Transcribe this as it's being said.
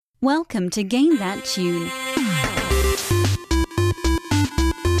Welcome to Game That Tune.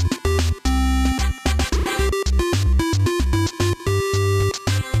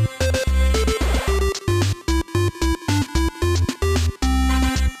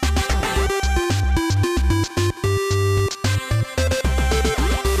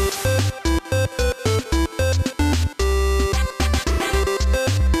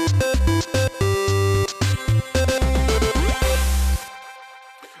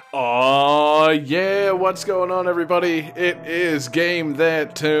 Yeah, what's going on, everybody? It is Game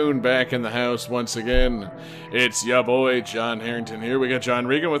That Tune back in the house once again. It's ya boy, John Harrington here. We got John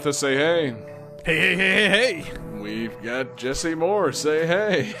Regan with us. Say hey. Hey, hey, hey, hey, hey. We've got Jesse Moore. Say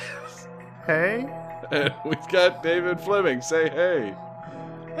hey. Hey. And we've got David Fleming. Say hey.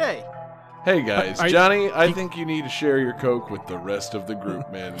 Hey. Hey, guys. Johnny, I think you need to share your Coke with the rest of the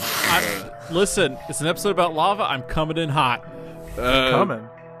group, man. Listen, it's an episode about lava. I'm coming in hot. Coming,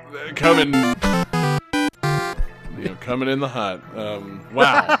 coming in the hot.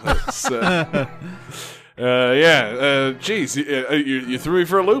 Wow. That's, geez, you threw me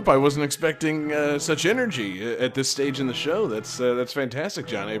for a loop. I wasn't expecting such energy at this stage in the show. That's fantastic,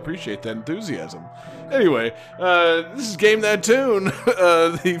 John. I appreciate that enthusiasm. Anyway, this is Game That Tune,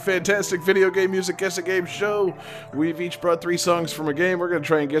 the fantastic video game music guessing game show. We've each brought 3 songs from a game. We're going to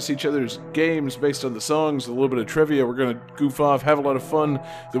try and guess each other's games based on the songs, a little bit of trivia. We're going to goof off, have a lot of fun.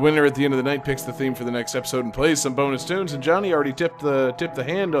 The winner at the end of the night picks the theme for the next episode and plays some bonus tunes. And Johnny already tipped the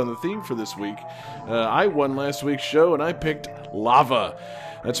hand on the theme for this week. I won last week's show, and I picked lava.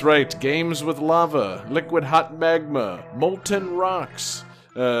 That's right, games with lava, liquid hot magma, molten rocks.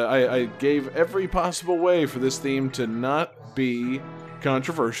 I gave every possible way for this theme to not be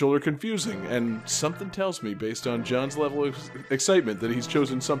controversial or confusing, and something tells me, based on John's level of excitement, that he's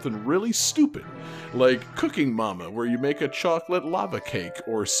chosen something really stupid, like Cooking Mama, where you make a chocolate lava cake,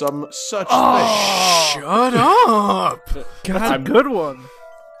 or some such thing. Shut up! That's a good one.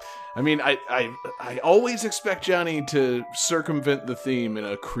 I mean, I always expect Johnny to circumvent the theme in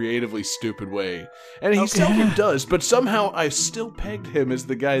a creatively stupid way. And he seldom does, but somehow I still pegged him as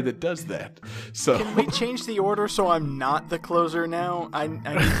the guy that does that. So can we change the order so I'm not the closer now? I need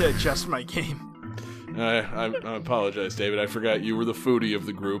to adjust my game. I apologize, David. I forgot you were the foodie of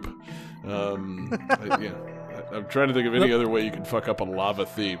the group. I'm trying to think of any other way you can fuck up a lava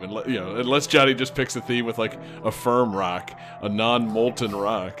theme, and unless Johnny just picks a theme with like a firm rock, a non-molten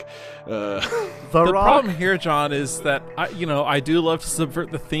rock. The problem here, John, is that I do love to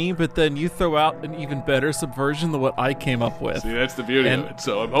subvert the theme, but then you throw out an even better subversion than what I came up with. See, that's the beauty of it.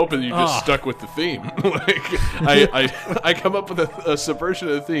 So I'm hoping you just stuck with the theme. I come up with a subversion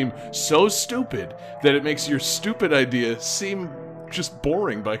of the theme so stupid that it makes your stupid idea seem just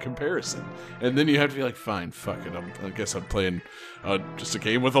boring by comparison, and then you have to be like, fine, fuck it, I guess I'm playing just a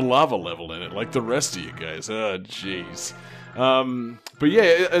game with a lava level in it, like the rest of you guys. Oh, jeez. But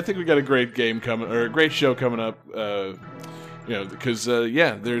yeah, I think we got a great game coming, or a great show coming up. Because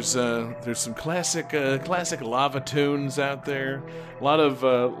there's some classic lava tunes out there. A lot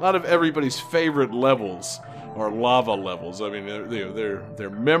of everybody's favorite levels are lava levels. I mean, they're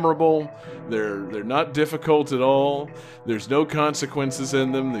memorable. They're not difficult at all. There's no consequences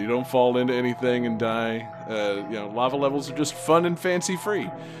in them. You don't fall into anything and die. Lava levels are just fun and fancy free.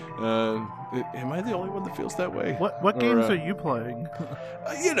 Am I the only one that feels that way? What games are you playing?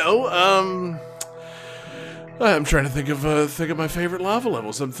 I'm trying to think of my favorite lava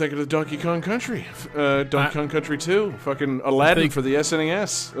levels. I'm thinking of Donkey Kong Country, Donkey Kong Country 2, fucking Aladdin for the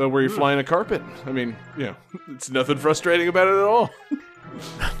SNES, where you fly in a carpet. I mean, it's nothing frustrating about it at all.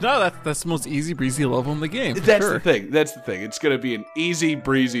 No, that's the most easy breezy level in the game. That's the thing. It's gonna be an easy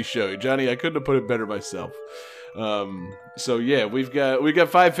breezy show, Johnny. I couldn't have put it better myself. So yeah, we've got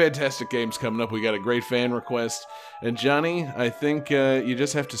 5 fantastic games coming up. We got a great fan request, and Johnny, I think you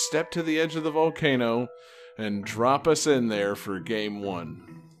just have to step to the edge of the volcano and drop us in there for Game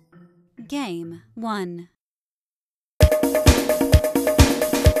 1. Game 1.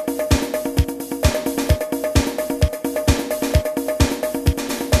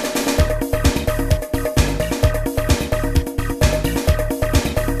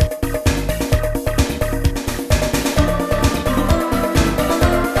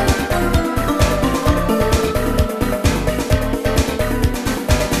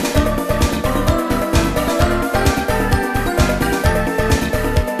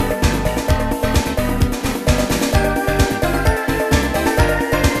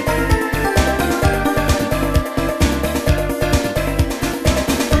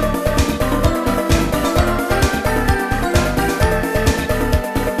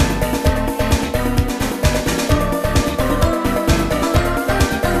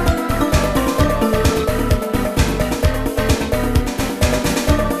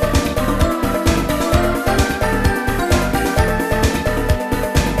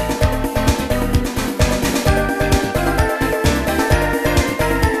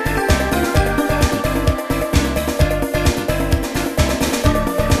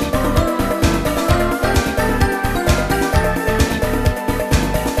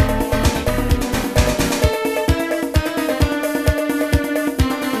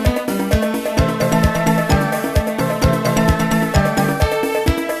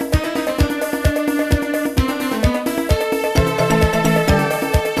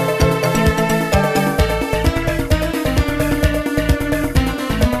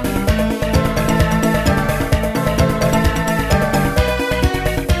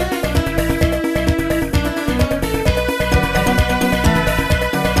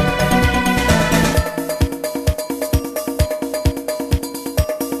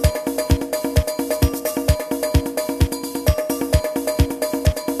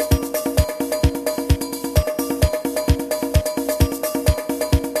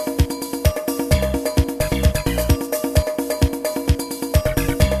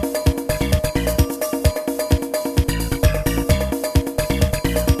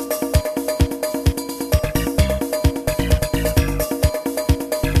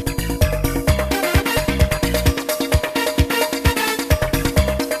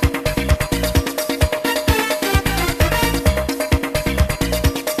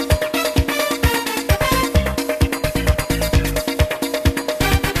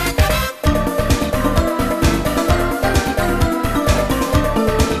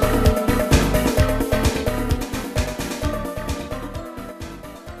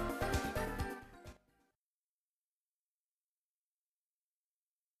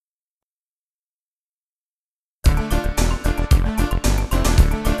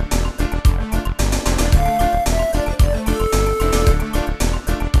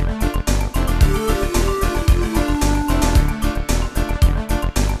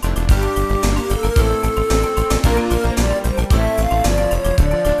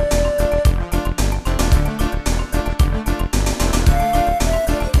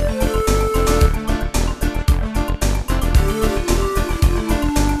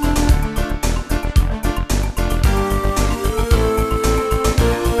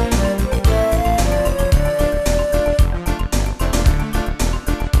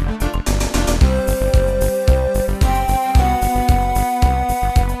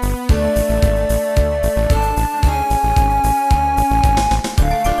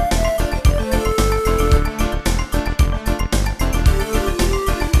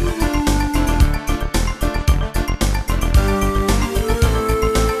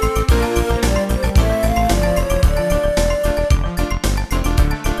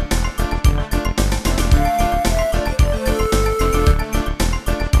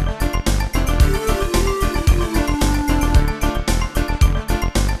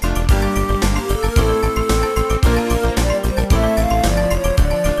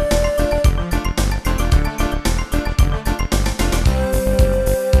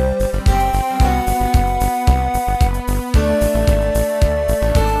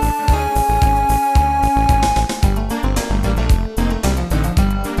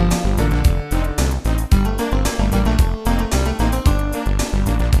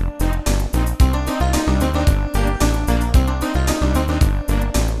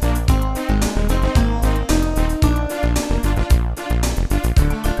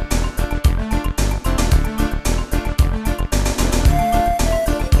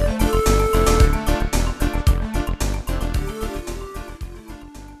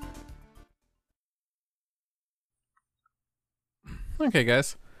 Okay,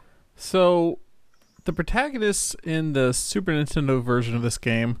 guys. So, the protagonist in the Super Nintendo version of this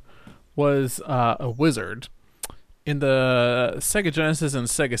game was a wizard. In the Sega Genesis and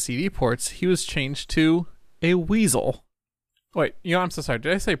Sega CD ports, he was changed to a weasel. Wait, I'm so sorry.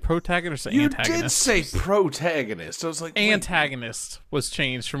 Did I say protagonist or antagonist? You did say protagonist. I was like, antagonist was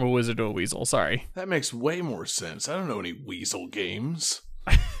changed from a wizard to a weasel. Sorry. That makes way more sense. I don't know any weasel games.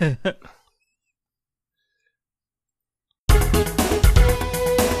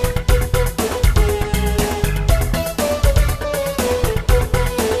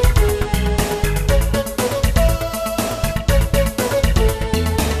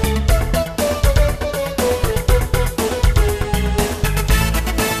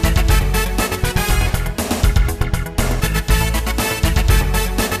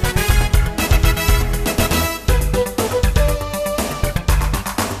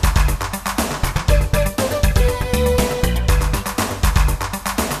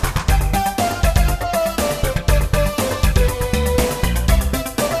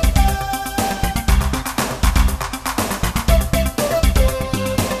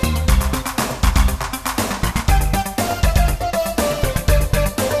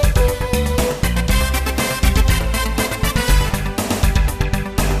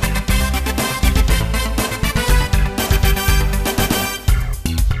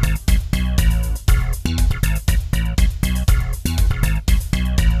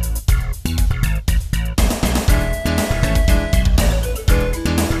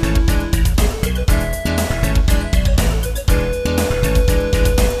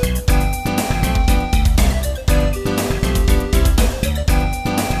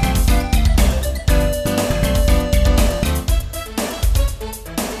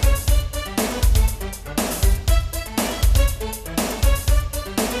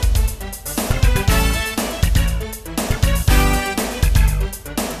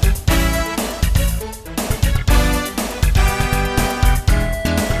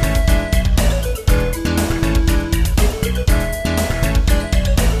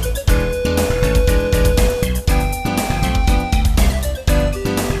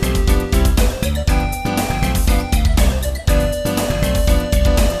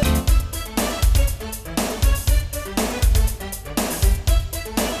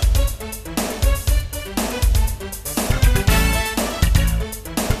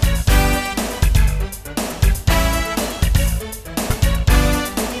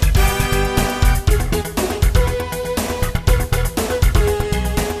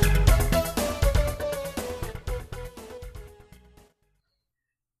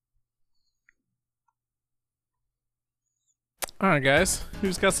 All right, guys.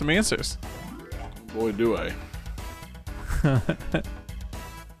 Who's got some answers? Boy, do I.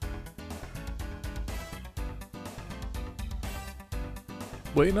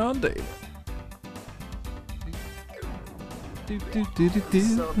 Waiting on Dave. I'm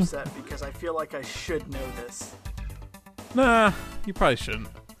so upset because I feel like I should know this. Nah, you probably shouldn't.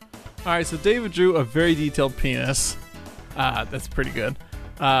 Alright, so David drew a very detailed penis. That's pretty good.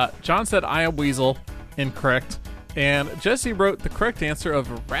 John said I am Weasel. Incorrect. And Jesse wrote the correct answer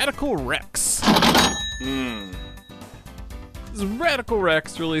of Radical Rex. This is Radical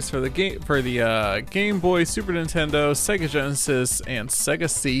Rex, released for the Game Boy, Super Nintendo, Sega Genesis, and Sega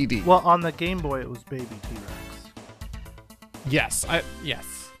CD. Well, on the Game Boy, it was Baby T-Rex. Yes. I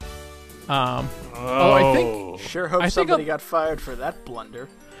think. Sure hope somebody got fired for that blunder.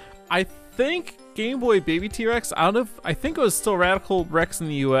 I think Game Boy Baby T-Rex. I think it was still Radical Rex in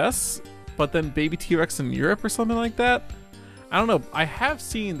the U.S., but then Baby T-Rex in Europe or something like that. I don't know. I have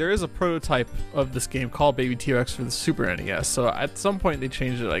seen there is a prototype of this game called Baby T-Rex for the Super NES. So at some point they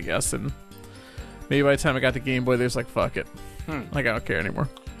changed it, I guess, and maybe by the time I got to Game Boy, there's like, fuck it. Like, I don't care anymore.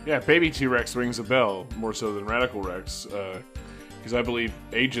 Yeah, Baby T-Rex rings a bell more so than Radical Rex, because I believe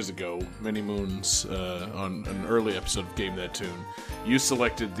ages ago, many moons, on an early episode of Game That Tune, you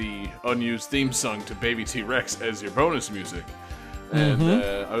selected the unused theme song to Baby T-Rex as your bonus music. And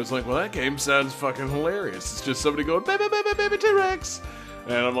I was like, well, that game sounds fucking hilarious. It's just somebody going, baby, baby, baby T-Rex.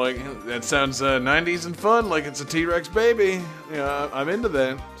 And I'm like, that sounds 90s and fun, like it's a T-Rex baby. Yeah, I'm into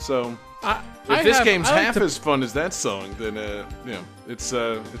that. So, if this game's half as fun as that song, then, it's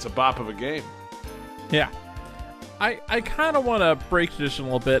a bop of a game. Yeah. I kind of want to break tradition a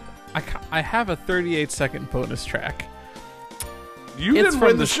little bit. I have a 38-second bonus track. You didn't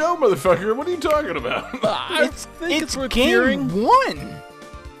win the show, motherfucker. What are you talking about? I think it's worth game hearing. 1.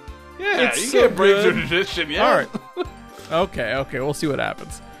 Yeah, It's you so can't break good. tradition yet. All right. Okay, we'll see what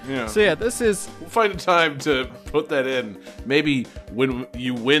happens. Yeah. So yeah, this is... We'll find a time to put that in. Maybe when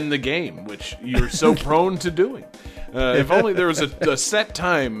you win the game, which you're so prone to doing. If only there was a set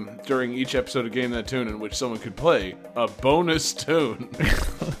time during each episode of Game That Tune in which someone could play a bonus tune.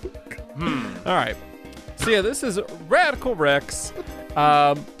 All right. So yeah, this is Radical Rex.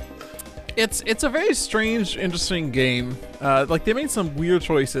 It's a very strange, interesting game. Like they made some weird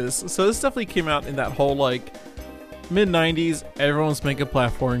choices. So this definitely came out in that whole like mid '90s. Everyone's making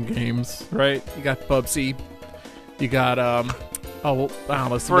platform games, right? You got Bubsy. You got I don't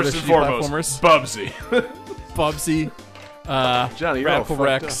know. First and foremost, Bubsy. Bubsy. Johnny, you're Radical all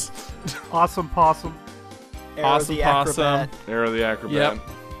Rex. Awesome Possum. Arrow Awesome the Possum. Acrobat. Arrow the Acrobat.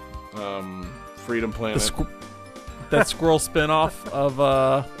 Yep. Freedom Planet. That squirrel spin-off of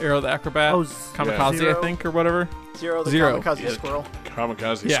Arrow the Acrobat. Oh, Kamikaze, Zero. I think, or whatever. Zero the Zero. Kamikaze Yeah, Squirrel.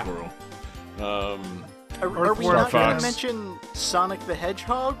 Kamikaze Yeah. Squirrel. Are we Earthworm not going Fox. to mention Sonic the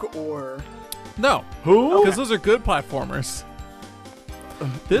Hedgehog or... No, Who? because those are good platformers.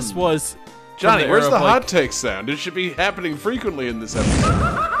 This was Johnny, from the where's era the of, like- hot take sound? It should be happening frequently in this episode.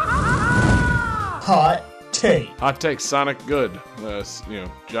 Hot take. Hot take, Sonic good.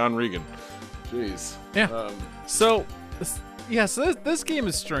 John Regan. Jeez. Yeah. So this game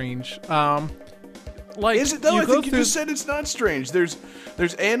is strange. Like, Is it though? you I go think you through- just said it's not strange. There's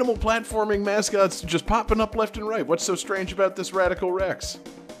animal platforming mascots just popping up left and right. What's so strange about this Radical Rex?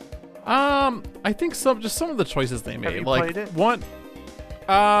 I think some of the choices they made. you Like played it? one,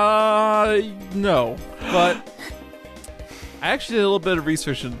 no, but I actually did a little bit of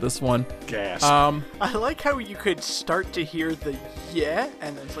research into this one. Gas. I like how you could start to hear the yeah,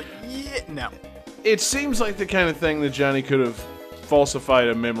 and then it's like, yeah, no. It seems like the kind of thing that Johnny could have falsified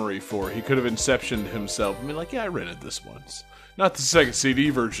a memory for. He could have inceptioned himself. I mean, like, yeah, I rented this once. Not the second CD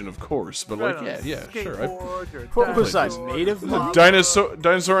version, of course, but like, yeah, sure. What was I, dinosaur. native mom? Dinosaur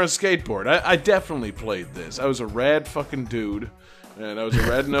on a skateboard. I definitely played this. I was a rad fucking dude, and I was a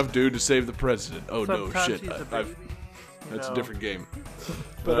rad enough dude to save the president. Oh no, Sometimes shit. he's a I've- baby, that's a different game.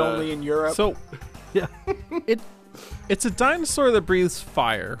 But only in Europe. So, Yeah. it's a dinosaur that breathes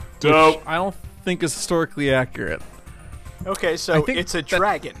fire. Dope. Which I don't think is historically accurate. Okay, I so think it's a that-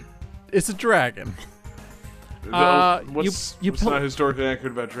 dragon. It's a dragon. What's you pull- not historically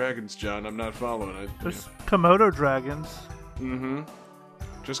accurate about dragons, John? I'm not following it. There's Komodo dragons.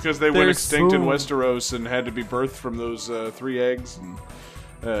 Just because they went There's- extinct in Ooh. Westeros and had to be birthed from those 3 eggs,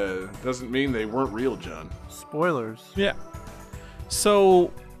 doesn't mean they weren't real, John. Spoilers. Yeah.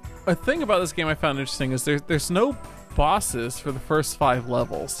 So, a thing about this game I found interesting is there's no bosses for the first 5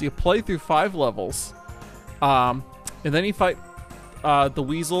 levels. You play through 5 levels, and then you fight the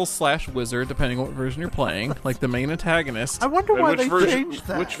weasel / wizard, depending on what version you're playing, like the main antagonist. I wonder And why which they version? changed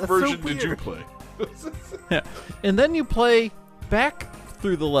that. Which That's version so did you weird. play? Yeah. And then you play back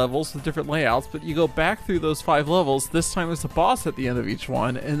through the levels with different layouts, but you go back through those 5 levels. This time there's a boss at the end of each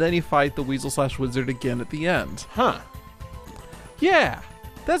one, and then you fight the weasel / wizard again at the end. Huh. Yeah.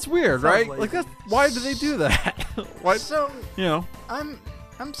 That's weird, right? lazy. Like, that's why did they do that? Why, So, you know?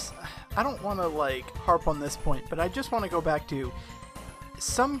 I don't want to like harp on this point, but I just want to go back to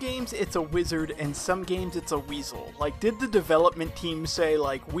some games it's a wizard and some games it's a weasel. Like, did the development team say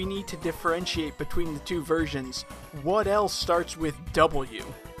like we need to differentiate between the 2 versions? What else starts with W?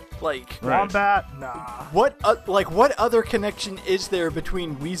 Like, Wombat? Nah. what other connection is there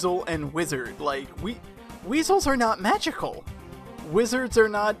between weasel and wizard? Like, weasels are not magical. Wizards are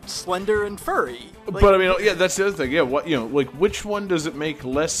not slender and furry. Like, But I mean, yeah, that's the other thing. Yeah, which one does it make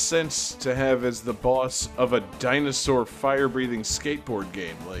less sense to have as the boss of a dinosaur fire-breathing skateboard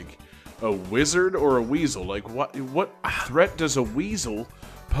game? Like a wizard or a weasel? Like what threat does a weasel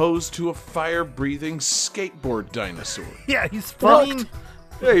pose to a fire-breathing skateboard dinosaur? Yeah, he's I fucked. mean,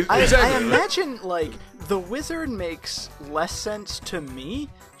 Yeah, I exactly. imagine, like, the wizard makes less sense to me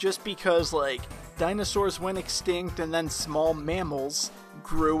just because, like, dinosaurs went extinct and then small mammals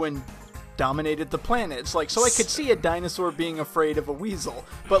grew and dominated the planet. It's like, so I could see a dinosaur being afraid of a weasel,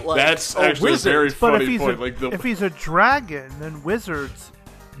 but, like, That's a actually wizard, a very But funny point. if he's a dragon, then wizards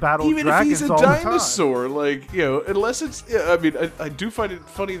battle Even if dragons he's a all the time. dinosaur, like, unless it's, I mean, I do find it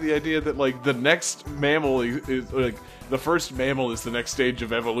funny the idea that like the next mammal is like the first mammal is the next stage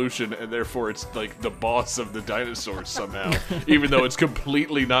of evolution, and therefore it's like the boss of the dinosaurs somehow, even though it's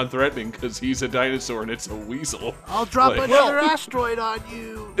completely non-threatening because he's a dinosaur and it's a weasel. I'll drop Like- another asteroid on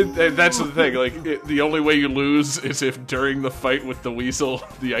you. And that's the thing. Like, the only way you lose is if during the fight with the weasel,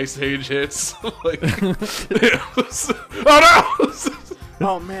 the ice age hits. Like, oh no!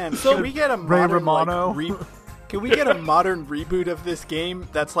 Oh man, can we get a modern Romano. can we get a modern reboot of this game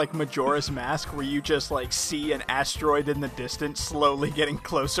that's like Majora's Mask, where you just like see an asteroid in the distance slowly getting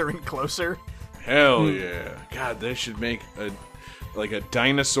closer and closer? Hell yeah! God, they should make a. like a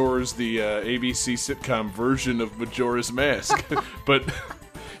Dinosaurs, the ABC sitcom version of Majora's Mask, but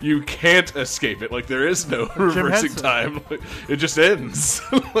you can't escape it. Like, there is no reversing Henson. time. Like, it just ends.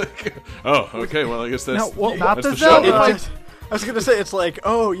 Like, oh, okay. Well, I guess that's not that's the the show. Zelda. I was gonna say, it's like,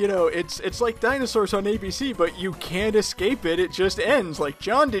 oh, it's like Dinosaurs on ABC, but you can't escape it. It just ends. Like,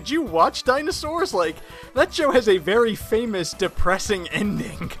 John, did you watch Dinosaurs? Like, that show has a very famous, depressing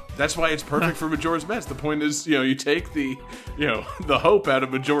ending. That's why it's perfect for Majora's Mask. The point is, you take the, the hope out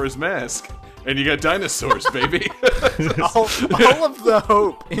of Majora's Mask, and you got dinosaurs, baby. all of the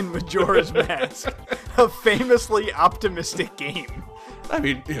hope in Majora's Mask. A famously optimistic game. I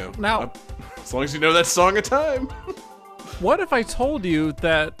mean, Now- as long as you know that song of time. What if I told you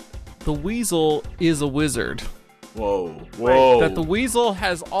that the weasel is a wizard? Whoa. That the weasel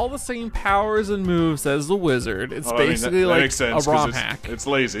has all the same powers and moves as the wizard. It's basically that like makes sense, a 'cause ROM hack. It's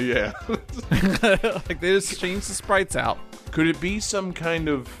lazy, yeah. Like, they just change the sprites out. Could it be some kind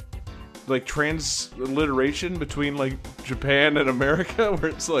of like transliteration between like Japan and America, where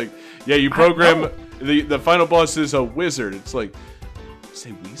it's like, yeah, you program the final boss is a wizard. It's like,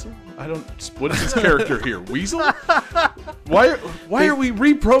 say weasel? I don't. What is his character here? Weasel? Why are we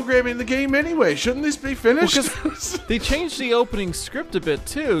reprogramming the game anyway? Shouldn't this be finished? They changed the opening script a bit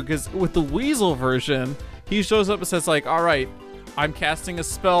too, because with the weasel version, he shows up and says like, "All right, I'm casting a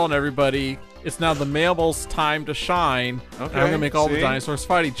spell on everybody. It's now the mammal's time to shine. Okay, and I'm gonna make all the see? dinosaurs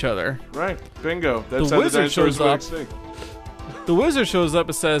fight each other." Right, bingo. That's The how wizard the dinosaurs shows were up. extinct. The wizard shows up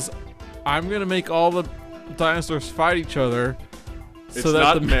and says, "I'm gonna make all the dinosaurs fight each other." It's So that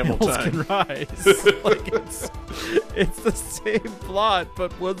not the mammal mammals time. can rise. Like, it's the same plot,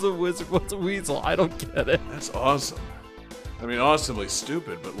 but one's a wizard, one's a weasel. I don't get it. That's awesome. I mean, awesomely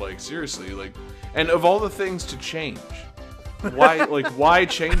stupid, but like seriously, like, and of all the things to change, why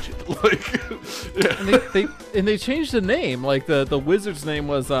change it? Like, yeah. And they changed the name. Like the wizard's name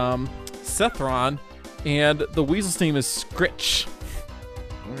was Sethron, and the weasel's name is Scritch.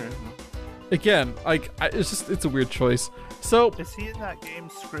 Okay. Again, like it's a weird choice. So Is he in that game,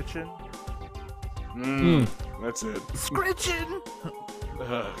 Scritchin? That's it. Scritchin!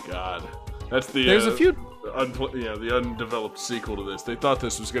 Oh God, that's the. There's a few- the undeveloped sequel to this. They thought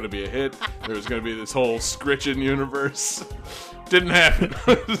this was going to be a hit. There was going to be this whole Scritchin universe. Didn't happen.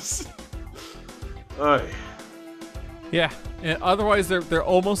 Ay. yeah, and otherwise they're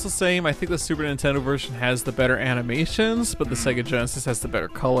almost the same. I think the Super Nintendo version has the better animations, but the Sega Genesis has the better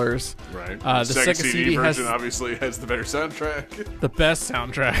colors. Right. The Sega CD version has obviously has the better soundtrack. the best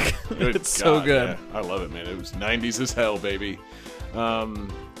soundtrack. Good It's so God, good. yeah. I love it, man. It was 90s as hell, baby.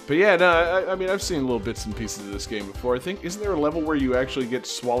 But yeah, no, I mean, I've seen little bits and pieces of this game before. I think, isn't there a level where you actually get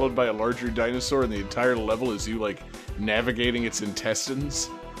swallowed by a larger dinosaur and the entire level is you, like, navigating its intestines?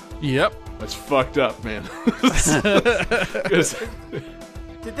 Yep. That's fucked up, man. 'Cause-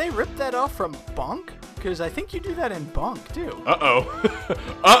 Did they rip that off from Bunk? Because I think you do that in Bunk, too. Uh-oh.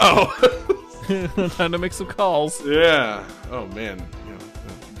 Uh-oh. Time to make some calls. Yeah. Oh, man.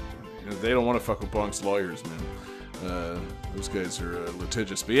 They don't want to fuck with Bonk's lawyers, man. Those guys are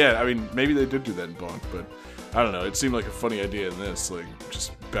litigious. But yeah, I mean, maybe they did do that in Bonk, but I don't know. It seemed like a funny idea in this, like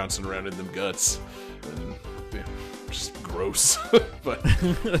just bouncing around in them guts, and just gross. But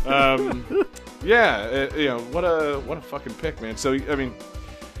yeah, what a fucking pick, man. So I mean,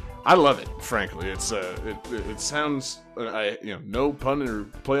 I love it. Frankly, it's it sounds no pun or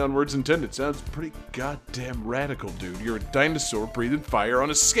play on words intended. It sounds pretty goddamn radical, dude. You're a dinosaur breathing fire on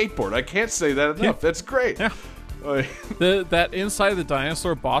a skateboard. I can't say that enough. Yeah. That's great. Yeah. That inside the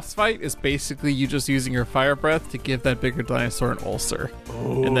dinosaur boss fight is basically you just using your fire breath to give that bigger dinosaur an ulcer,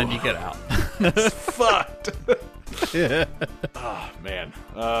 and then you get out. Fucked. Yeah. Oh man.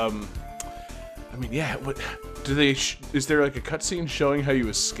 I mean, yeah. What do they? Is there like a cutscene showing how you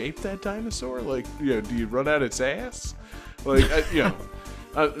escape that dinosaur? Like, do you run out its ass? Like,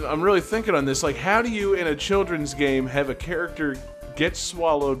 I'm really thinking on this. Like, how do you in a children's game have a character get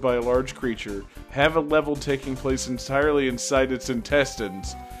swallowed by a large creature, have a level taking place entirely inside its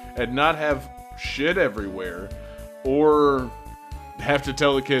intestines, and not have shit everywhere, or have to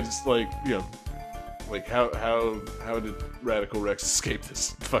tell the kids like how did Radical Rex escape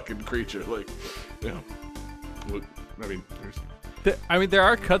this fucking creature? Like, what, I mean, there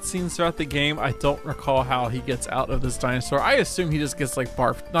are cutscenes throughout the game. I don't recall how he gets out of this dinosaur. I assume he just gets like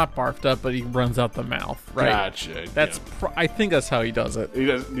not barfed up, but he runs out the mouth. Right? Gotcha. That's I think that's how he does it. He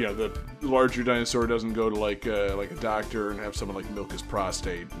does. The larger dinosaur doesn't go to like a doctor and have someone like milk his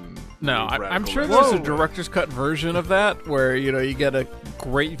prostate. And No, I'm Radical sure Rex. there's a director's cut version of that where you get a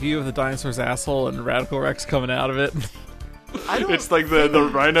great view of the dinosaur's asshole and Radical Rex coming out of it. It's like the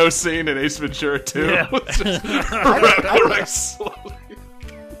rhino scene in Ace Ventura 2. Yeah.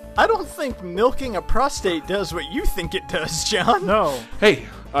 I don't think milking a prostate does what you think it does, John. No. Hey,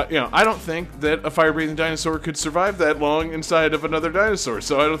 I don't think that a fire-breathing dinosaur could survive that long inside of another dinosaur,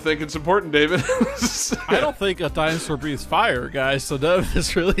 so I don't think it's important, David. I don't think a dinosaur breathes fire, guys, so none of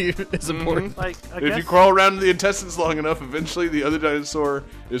this really is important. Like, I If guess, you crawl around the intestines long enough, eventually the other dinosaur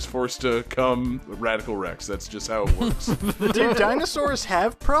is forced to come Radical Rex. That's just how it works. Do dinosaurs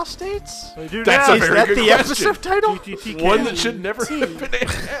have prostates? they do That's now. a Is very that good the question. episode title? GTTK. One that should never have been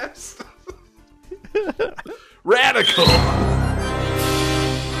asked. Radical.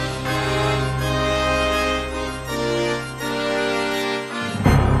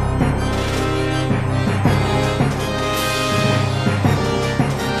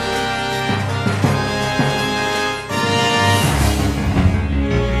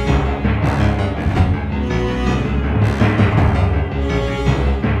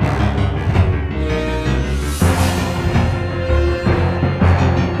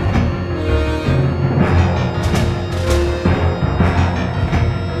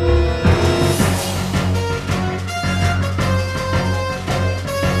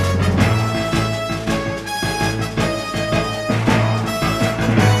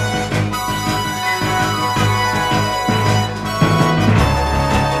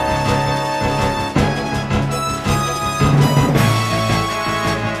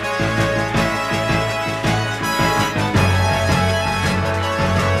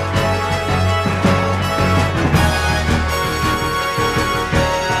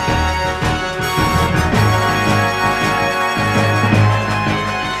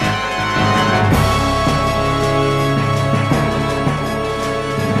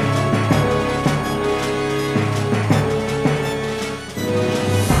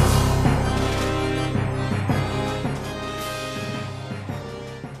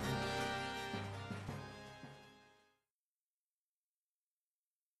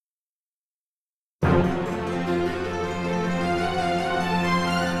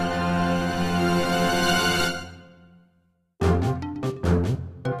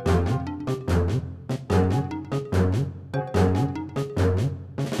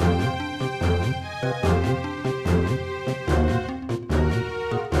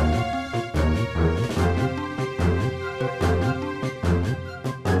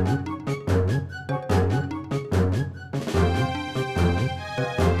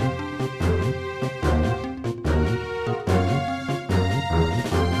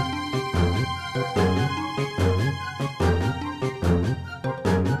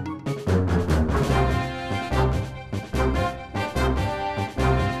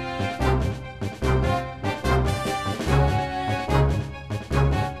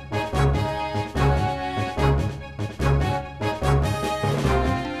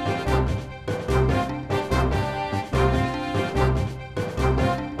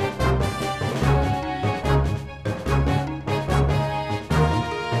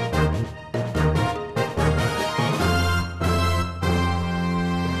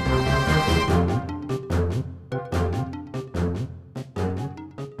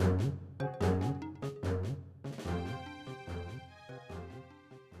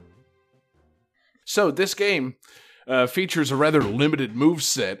 So this game features a rather limited move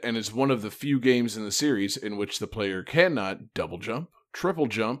set and is one of the few games in the series in which the player cannot double jump, triple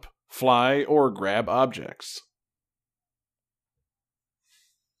jump, fly, or grab objects.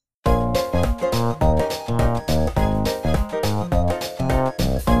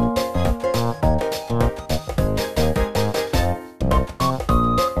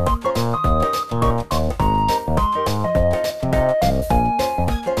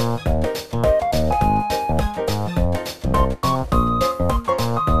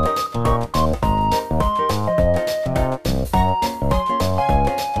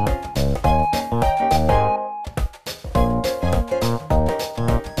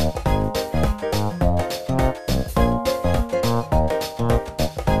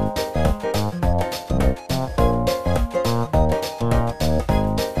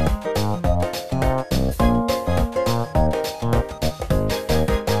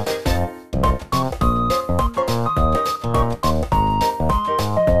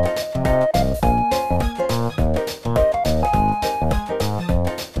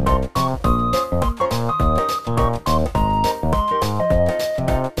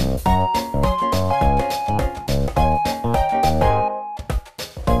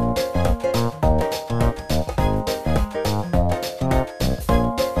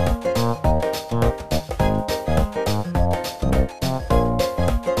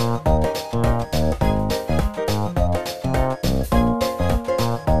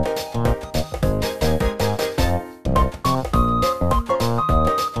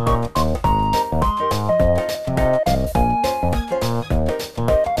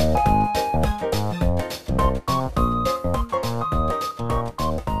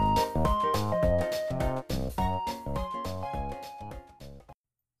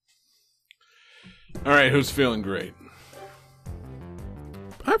 right, who's feeling great?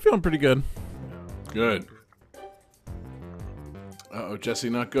 I'm feeling pretty good. Good. Uh-oh, Jesse,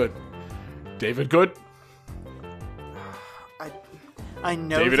 not good. David, good? I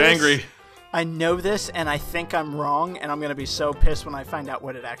know David, this. angry. I know this, and I think I'm wrong, and I'm going to be so pissed when I find out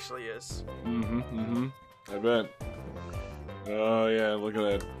what it actually is. I bet. Oh, yeah, look at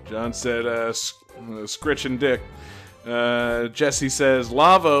that. John said, Scritch and Dick. Jesse says,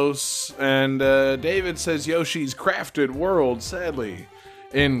 Lavos. And David says, Yoshi's Crafted World. Sadly,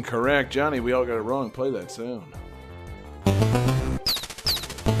 incorrect. Johnny, we all got it wrong. Play that sound.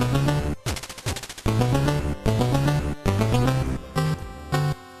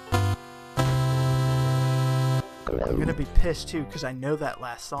 I'm going to be pissed, too, because I know that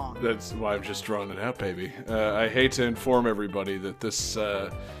last song. That's why I've just drawn it out, baby. I hate to inform everybody that this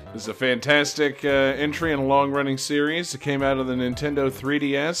is a fantastic entry in a long-running series. It came out of the Nintendo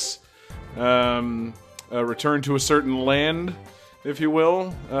 3DS. A return to a certain land, if you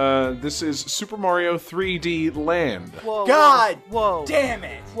will. This is Super Mario 3D Land. Whoa, God whoa, damn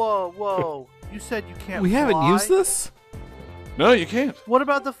it! whoa. You said you can't We haven't fly? used this? No, you can't. What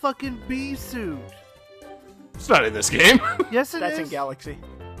about the fucking bee suit? It's not in this game. Yes, it That's is. in Galaxy.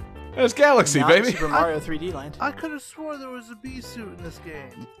 That's Galaxy, Not baby. Super Mario 3D Land. I could have swore there was a bee suit in this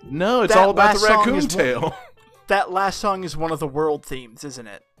game. No, it's That all about the last song raccoon is tail. That last song is one of the world themes, isn't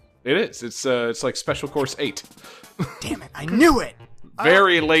it? It is. It's like Special Course 8. Damn it, I knew it!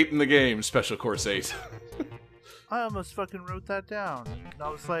 Very late in the game, Special Course 8. I almost fucking wrote that down. And I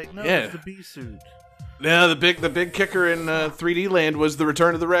was like, no, Yeah. it's the bee suit. No, the big kicker in 3D Land was the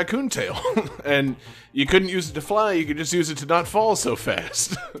return of the raccoon tail, and you couldn't use it to fly. You could just use it to not fall so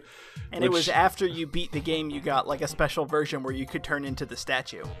fast. And it was after you beat the game, you got like a special version where you could turn into the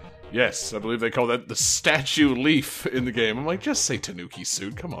statue. Yes, I believe they call that the statue leaf in the game. I'm like, just say Tanuki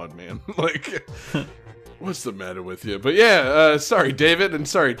suit. Come on, man. Like, what's the matter with you? But yeah, sorry, David, and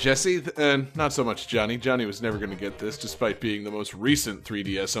sorry, Jesse, and not so much Johnny. Johnny was never going to get this, despite being the most recent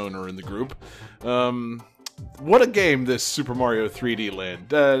 3DS owner in the group. What a game, this Super Mario 3D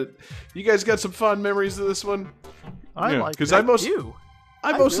Land. You guys got some fond memories of this one? I like because it. I mostly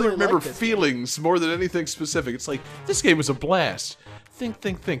really remember like this feelings more than anything specific. It's like, this game was a blast.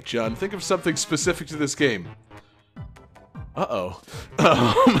 Think, John. Think of something specific to this game. Uh-oh.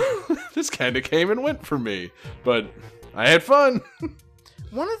 This kind of came and went for me. But I had fun.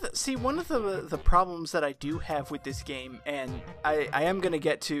 One of the problems that I do have with this game, and I am gonna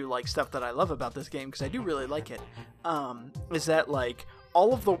get to like stuff that I love about this game because I do really like it, is that like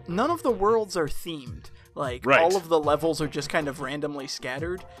none of the worlds are themed. Like Right. all of the levels are just kind of randomly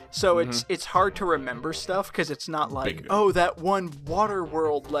scattered, so it's hard to remember stuff because it's not like Bingo. that one water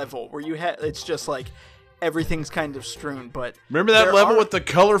world level where you had. It's just like everything's kind of strewn. But Remember that there level are- with the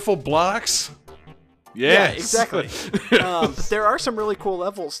colorful blocks? Yeah, Yes. exactly. There are some really cool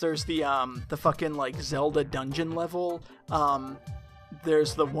levels. There's the fucking like Zelda dungeon level.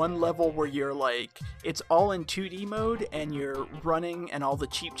 There's the one level where you're like, it's all in 2D mode and you're running and all the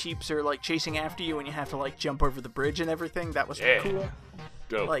cheeps are like chasing after you and you have to like jump over the bridge and everything. That was cool.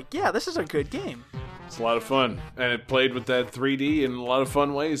 Dope. Like, yeah, this is a good game. It's a lot of fun, and it played with that 3D in a lot of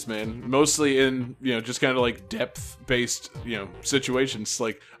fun ways, man. Mostly in, just kind of like depth-based, situations.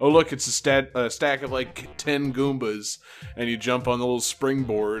 Like, oh look, it's a stack of like 10 Goombas, and you jump on the little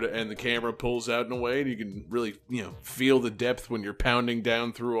springboard, and the camera pulls out in a way, and you can really, feel the depth when you're pounding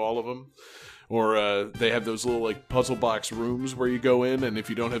down through all of them. Or they have those little like puzzle box rooms where you go in, and if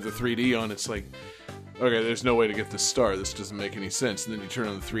you don't have the 3D on, it's like, okay, there's no way to get this star. This doesn't make any sense. And then you turn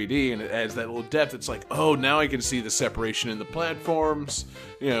on the 3D, and it adds that little depth. It's like, oh, now I can see the separation in the platforms.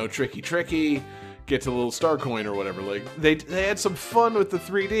 Tricky. Get to the little star coin or whatever. Like, they had some fun with the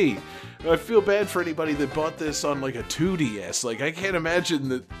 3D. I feel bad for anybody that bought this on like a 2DS. Like, I can't imagine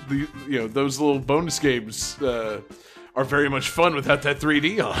that those little bonus games are very much fun without that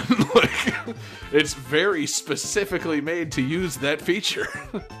 3D on. Like, it's very specifically made to use that feature.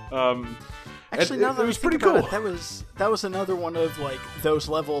 Actually, now that it was I think pretty about cool. it, that was another one of like those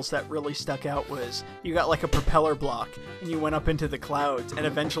levels that really stuck out. Was you got like a propeller block and you went up into the clouds, and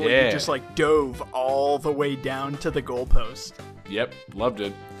eventually Yeah. you just like dove all the way down to the goalpost. Yep, loved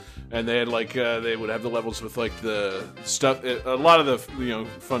it. And they had like they would have the levels with like the stuff. A lot of the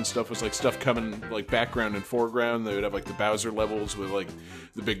fun stuff was like stuff coming like background and foreground. They would have like the Bowser levels with like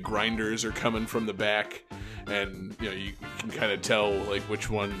the big grinders are coming from the back, and you can kind of tell like which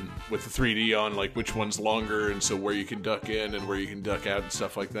one with the 3D on, like which one's longer, and so where you can duck in and where you can duck out and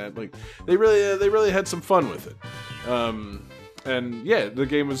stuff like that. Like they really had some fun with it. And yeah, the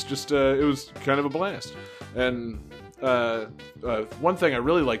game was just it was kind of a blast. And one thing I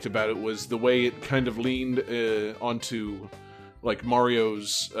really liked about it was the way it kind of leaned onto like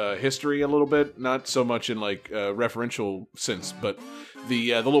Mario's history a little bit, not so much in like referential sense, but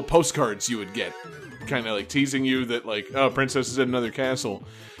the little postcards you would get, kind of like teasing you that like, oh, Princess is in another castle.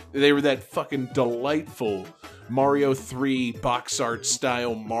 They were that fucking delightful Mario 3 box art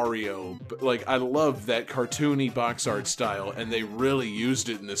style Mario. Like, I love that cartoony box art style, and they really used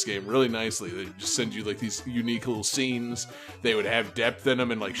it in this game really nicely. They just send you like these unique little scenes. They would have depth in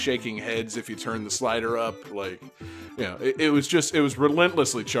them and like shaking heads if you turn the slider up. Like, you know, it was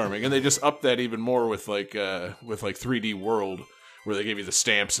relentlessly charming, and they just upped that even more with like 3D World, where they gave you the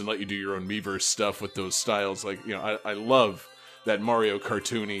stamps and let you do your own Miiverse stuff with those styles. Like, you know, I love that Mario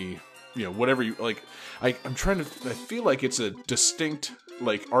cartoony, you know, whatever you like. I feel like it's a distinct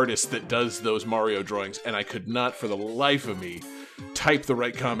like artist that does those Mario drawings, and I could not for the life of me type the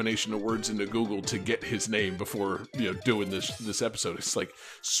right combination of words into Google to get his name before, you know, doing this episode. It's like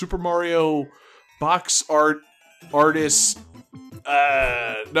Super Mario box art artist.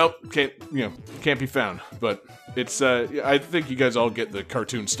 Nope, can't be found. But it's I think you guys all get the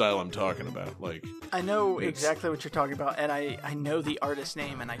cartoon style I'm talking about. Like, I know exactly what you're talking about, and I know the artist's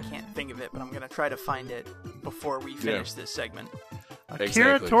name, and I can't think of it, but I'm gonna try to find it before we finish this segment.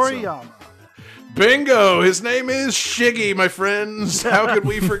 Akira Exactly, Toriyama. Bingo! His name is Shiggy, my friends. How could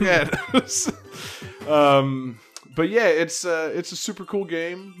we forget? But yeah, it's a super cool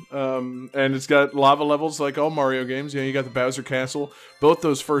game, and it's got lava levels like all Mario games. You know, you got the Bowser Castle. Both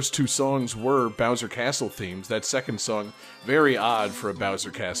those first two songs were Bowser Castle themes. That second song, very odd for a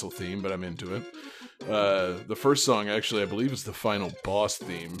Bowser Castle theme, but I'm into it. The first song, actually, I believe is the final boss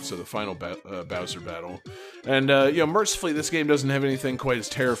theme, so the final Bowser battle. And, you know, mercifully, this game doesn't have anything quite as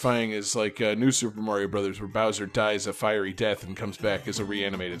terrifying as, like, New Super Mario Bros., where Bowser dies a fiery death and comes back as a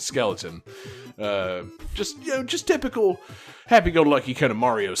reanimated skeleton. Just typical happy-go-lucky kind of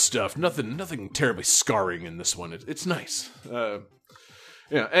Mario stuff. Nothing terribly scarring in this one. It's nice.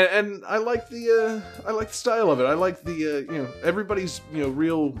 Yeah, and I like the style of it. I like the you know, everybody's, you know,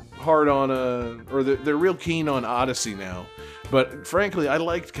 real hard on or they're real keen on Odyssey now. But frankly, I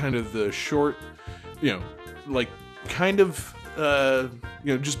liked kind of the short, you know, like kind of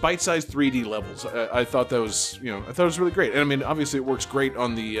you know, just bite-sized 3D levels. I thought that was, you know, I thought it was really great. And I mean, obviously it works great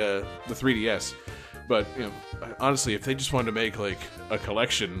on the 3DS. But, you know, honestly, if they just wanted to make, like, a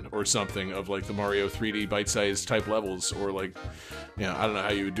collection or something of, like, the Mario 3D bite-sized type levels, or, like, you know, I don't know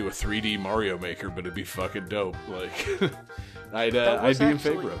how you would do a 3D Mario Maker, but it'd be fucking dope. Like, I'd be in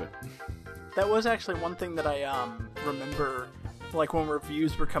favor of it. That was actually one thing that I remember, like, when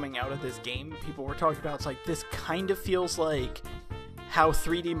reviews were coming out of this game, people were talking about, it's like, this kind of feels like how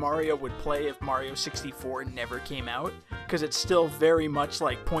 3D Mario would play if Mario 64 never came out, because it's still very much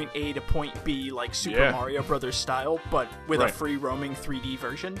like point A to point B, like Super Mario Brothers style, but with a free roaming 3D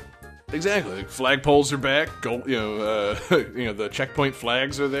version. Exactly. Like, flagpoles are back. You know, you know, the checkpoint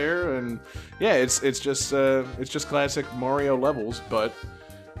flags are there, and yeah, it's just classic Mario levels, but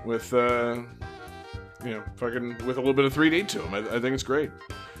with you know, fucking with a little bit of 3D to them. I think it's great.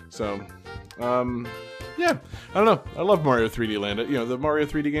 So, yeah, I don't know. I love Mario 3D Land. You know, the Mario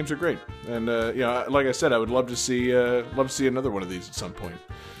 3D games are great, and you know, like I said, I would love to see another one of these at some point,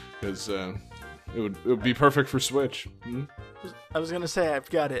 because it would be perfect for Switch. Mm-hmm. I was gonna say, I've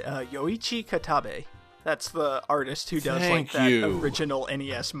got it. Yoichi Katabe. That's the artist who does Thank like that you. original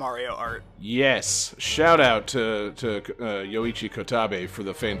NES Mario art. Yes, shout out to Yoichi Katabe for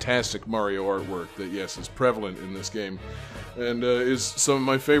the fantastic Mario artwork that is prevalent in this game, and is some of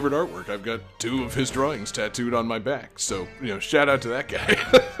my favorite artwork. I've got 2 of his drawings tattooed on my back, so you know, shout out to that guy.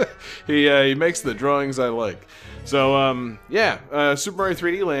 He makes the drawings I like. So yeah, Super Mario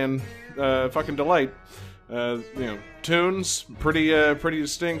 3D Land, fucking delight. You know, tunes pretty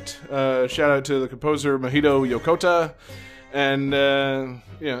distinct. Shout out to the composer Mahito Yokota, and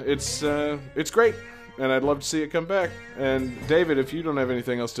you know, it's great, and I'd love to see it come back. And David, if you don't have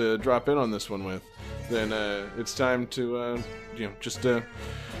anything else to drop in on this one with, then it's time to you know, just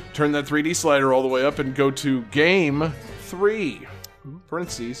turn that 3D slider all the way up and go to Game 3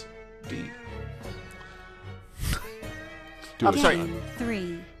 (parentheses D). I'm sorry. Game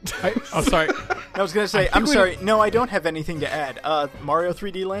 3. I'm sorry. I was gonna say, I'm sorry. No, I don't have anything to add. Mario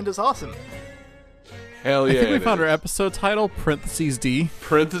 3D Land is awesome. Hell yeah! I think we found our episode title, (parentheses D).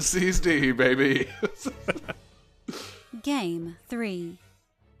 (Parentheses D), baby. Game 3.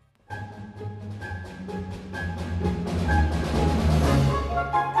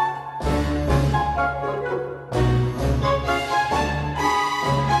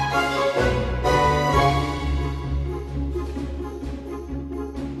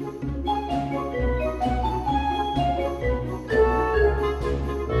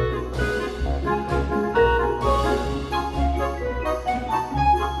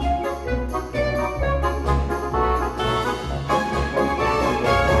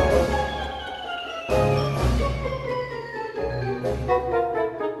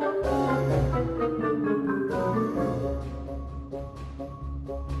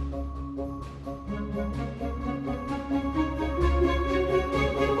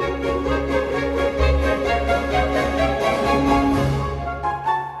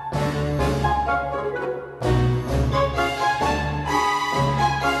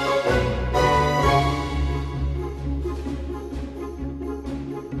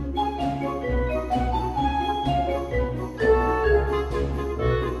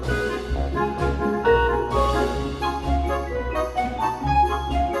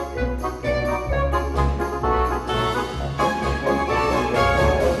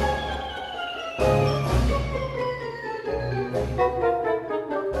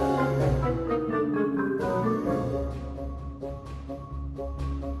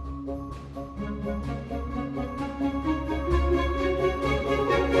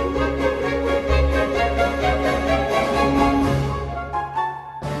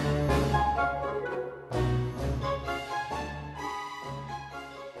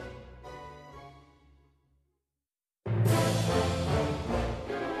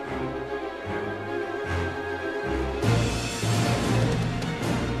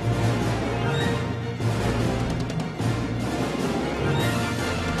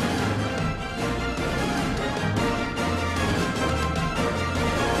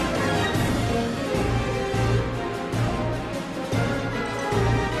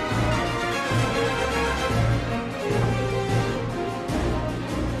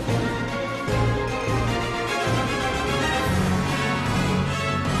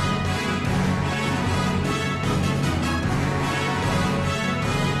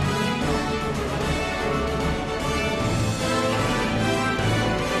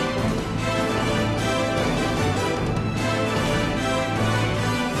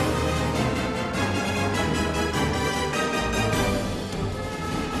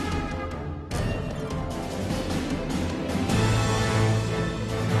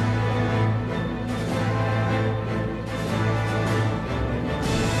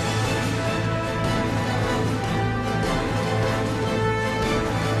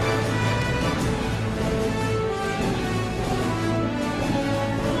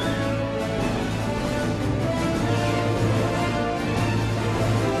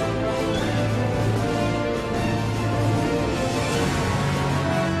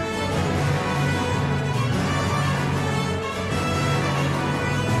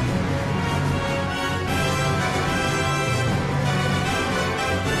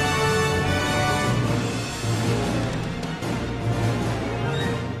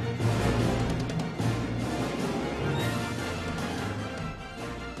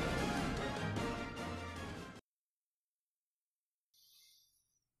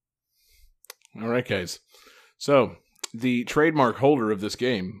 All right, guys. So, the trademark holder of this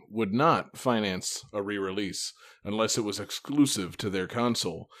game would not finance a re-release unless it was exclusive to their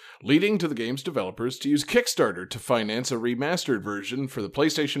console, leading to the game's developers to use Kickstarter to finance a remastered version for the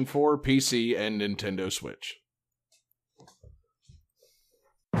PlayStation 4, PC, and Nintendo Switch.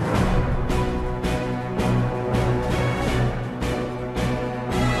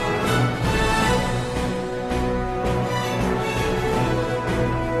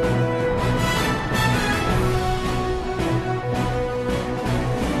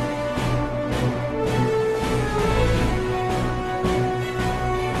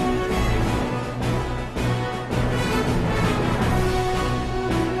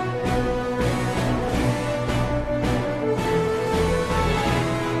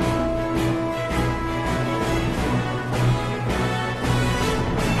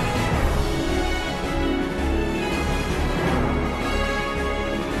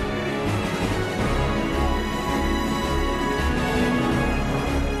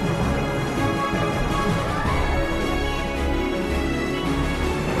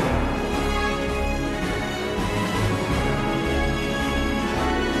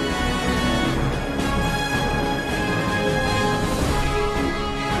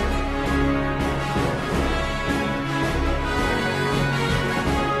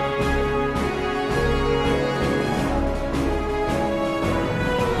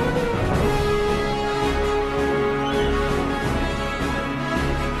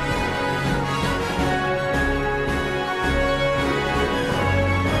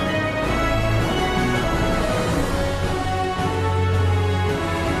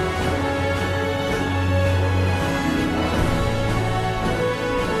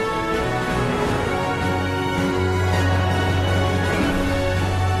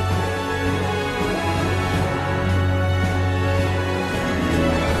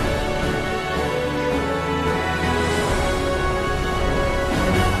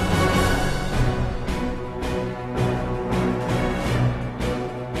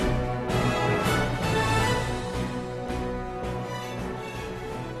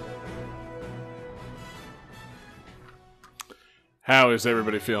 How is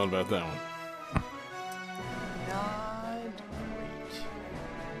everybody feeling about that one? Not great.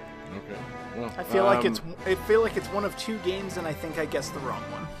 Okay. Well, I feel like it's one of two games, and I think I guessed the wrong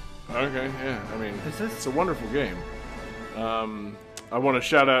one. Okay, yeah. I mean, it's a wonderful game. I want to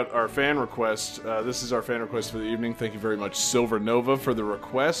shout out our fan request. This is our fan request for the evening. Thank you very much, Silver Nova, for the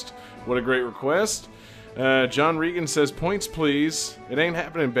request. What a great request. John Regan says, points please. It ain't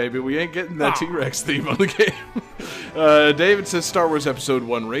happening, baby. We ain't getting that T-Rex theme on the game. David says Star Wars Episode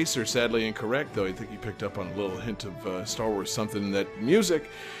 1 Racer. Sadly incorrect, though. I think he picked up on a little hint of Star Wars something in that music.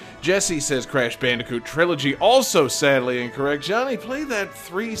 Jesse says Crash Bandicoot Trilogy. Also sadly incorrect. Johnny, play that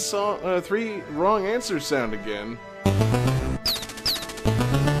three wrong answers sound again.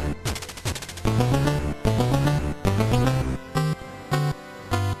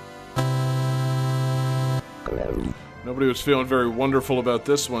 Nobody was feeling very wonderful about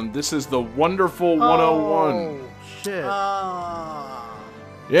this one. This is the Wonderful 101. Oh, shit.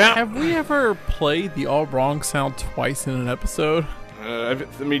 Yeah. Have we ever played the all wrong sound twice in an episode? I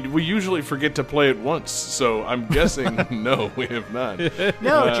mean, we usually forget to play it once, so I'm guessing no, we have not.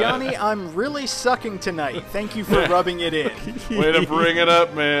 No, Johnny, I'm really sucking tonight. Thank you for rubbing it in. Way to bring it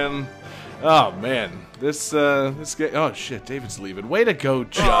up, man. Oh, man. This game... Oh, shit, David's leaving. Way to go,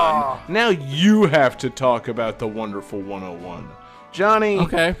 John. Now you have to talk about the Wonderful 101. Johnny,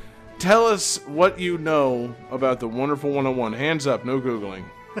 Okay. tell us what you know about the Wonderful 101. Hands up, no Googling.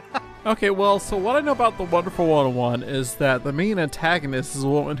 Okay, well, so what I know about the Wonderful 101 is that the main antagonist is a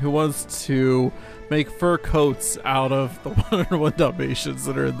woman who wants to make fur coats out of the 101 Dalmatians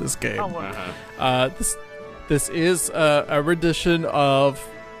that are in this game. This is a rendition of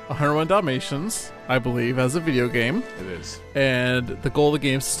 101 Dalmatians, I believe, as a video game. It is. And the goal of the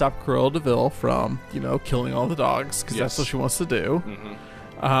game is to stop Cruella de Vil from, killing all the dogs, because that's what she wants to do.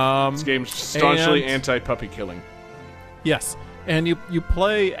 Mm-hmm. This game's staunchly anti-puppy killing. Yes. And you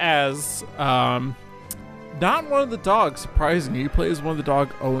play as not one of the dogs, surprisingly. You play as one of the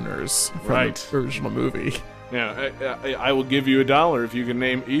dog owners from the original movie. Yeah, I will give you $1 if you can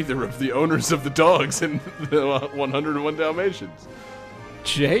name either of the owners of the dogs in the 101 Dalmatians.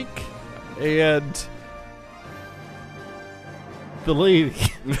 Jake and the lady.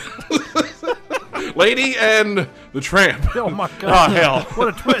 Lady and the tramp. Oh my god. Oh, hell. What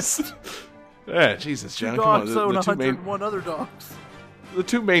a twist. Yeah, Jesus, John, Two come on. dogs own The two main... 101 other dogs. The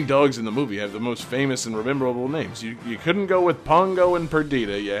two main dogs in the movie have the most famous and memorable names. You couldn't go with Pongo and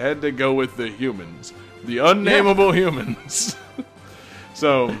Perdita. You had to go with the humans. The unnameable humans.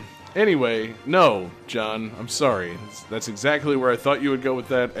 So, anyway, no, John, I'm sorry. That's exactly where I thought you would go with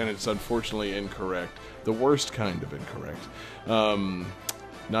that, and it's unfortunately incorrect. The worst kind of incorrect.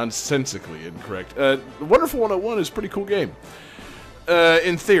 Nonsensically incorrect. The Wonderful 101 is a pretty cool game.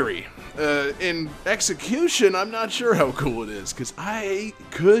 In theory. In execution, I'm not sure how cool it is, because I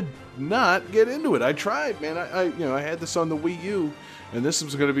could not get into it. I tried, man. I had this on the Wii U, and this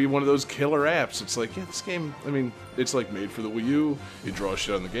was going to be one of those killer apps. It's like, yeah, this game, I mean, it's like made for the Wii U. You draw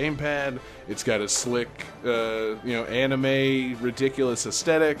shit on the gamepad. It's got a slick, anime, ridiculous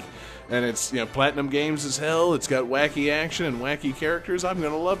aesthetic, and it's, Platinum Games as hell. It's got wacky action and wacky characters. I'm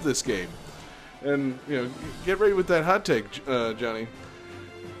going to love this game. And, get ready with that hot take, Johnny.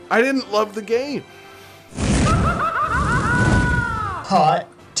 I didn't love the game. Hot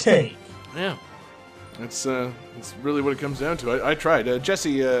take. Yeah. It's really what it comes down to. I tried.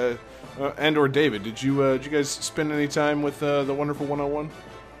 Jesse and or David, did you guys spend any time with the Wonderful 101?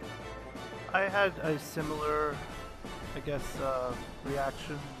 I had a similar,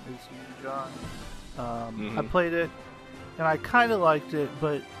 reaction as you, John. I played it, and I kind of liked it,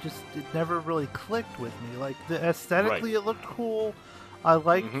 but just it never really clicked with me. Like, aesthetically, it looked cool. I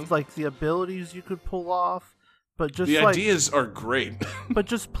liked the abilities you could pull off, but just the ideas are great. But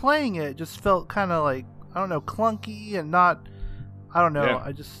just playing it just felt kind of like, I don't know, clunky and not. I don't know. Yeah.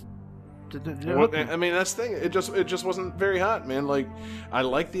 I just. I mean, that's the thing. It just wasn't very hot, man. Like, I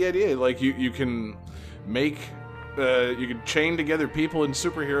like the idea. Like, you can make. You can chain together people and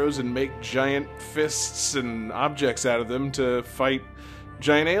superheroes and make giant fists and objects out of them to fight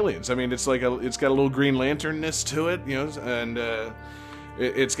giant aliens. I mean, it's got a little Green Lantern-ness to it, and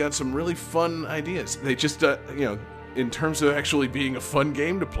it's got some really fun ideas. They just, in terms of actually being a fun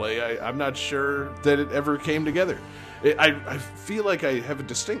game to play, I'm not sure that it ever came together. I feel like I have a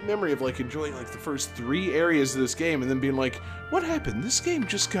distinct memory of enjoying the first 3 areas of this game and then being like, what happened? This game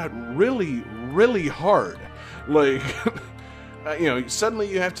just got really, really hard. Suddenly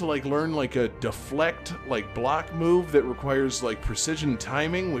you have to learn a deflect block move that requires precision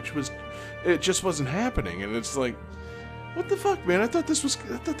timing, it just wasn't happening. And it's like, what the fuck, man? I thought this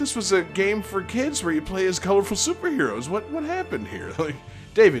was a game for kids where you play as colorful superheroes. What happened here?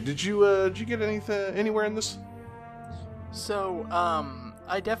 David, did you get anywhere in this? So,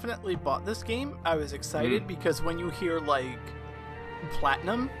 I definitely bought this game. I was excited because when you hear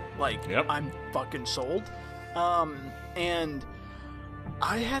platinum, I'm fucking sold. And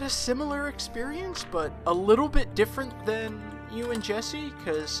I had a similar experience, but a little bit different than you and Jesse,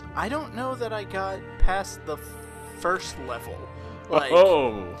 because I don't know that I got past the first level. Like,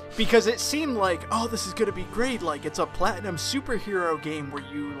 Oh. because it seemed like, oh, this is gonna be great. Like, it's a platinum superhero game where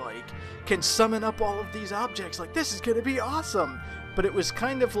you, like, can summon up all of these objects. Like, this is gonna be awesome. But it was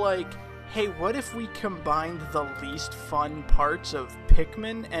kind of like, hey, what if we combined the least fun parts of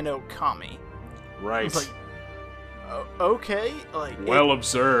Pikmin and Okami? Right. It's like, okay, like, Well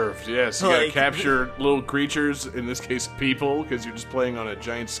observed. Yes, you gotta Like- capture little creatures, in this case people, because you're just playing on a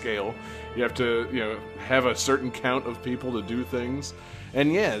giant scale. You have to, have a certain count of people to do things.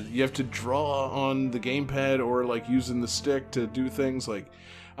 And yeah, you have to draw on the gamepad or like using the stick to do things. Like,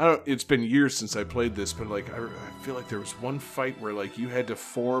 it's been years since I played this, but like I feel like there was one fight where like you had to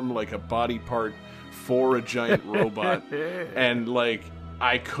form like a body part for a giant robot, and like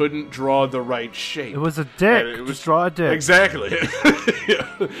I couldn't draw the right shape. It was a dick. And Just draw a dick. Exactly. Yeah.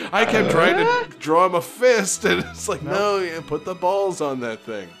 I kept trying to draw him a fist, and it's like, no, put the balls on that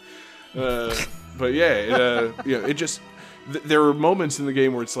thing. But yeah, it just. There are moments in the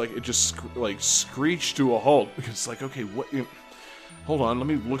game where it's like it just screeched to a halt, because it's like, okay, what? Hold on, let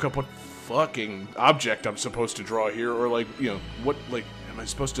me look up what fucking object I'm supposed to draw here, or like, what, like, am I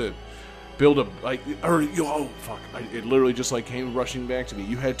supposed to build a, like, or, oh, fuck, it literally just, like, came rushing back to me.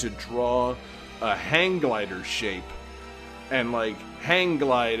 You had to draw a hang glider shape, and, like, hang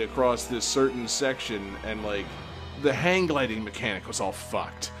glide across this certain section, and, like, the hang gliding mechanic was all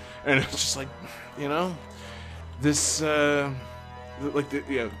fucked. And it's just like, this,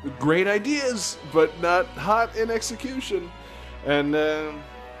 great ideas, but not hot in execution. And,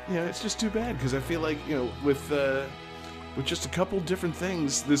 it's just too bad, because I feel like, with just a couple different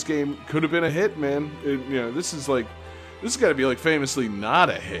things, this game could have been a hit, man. This has got to be, like, famously not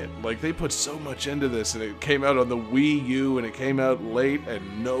a hit. Like, they put so much into this, and it came out on the Wii U, and it came out late,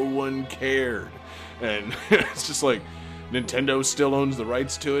 and no one cared. And it's just like, Nintendo still owns the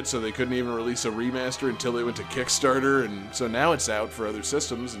rights to it, so they couldn't even release a remaster until they went to Kickstarter, and so now it's out for other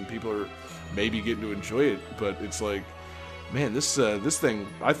systems, and people are maybe getting to enjoy it, but it's like, man, this thing,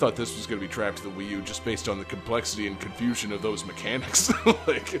 I thought this was going to be trapped to the Wii U just based on the complexity and confusion of those mechanics.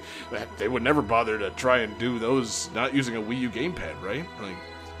 Like, they would never bother to try and do those not using a Wii U gamepad, right? Like,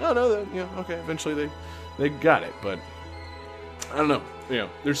 oh, no, okay, eventually they got it, but I don't know.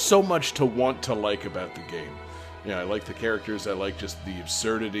 There's so much to want to like about the game. I like the characters, I like just the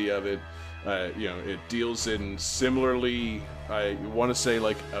absurdity of it. It deals in similarly, I want to say,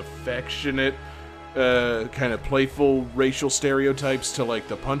 like, affectionate, kind of playful racial stereotypes to, like,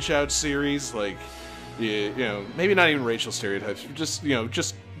 the Punch-Out series, like, maybe not even racial stereotypes, just,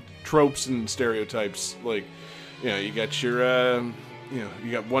 just tropes and stereotypes, like, you got your,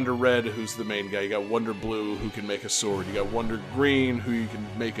 you got Wonder Red, who's the main guy, you got Wonder Blue, who can make a sword, you got Wonder Green, who you can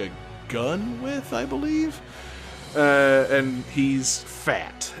make a gun with, I believe, and he's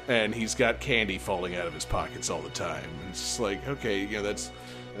fat, and he's got candy falling out of his pockets all the time, and it's just like, okay, that's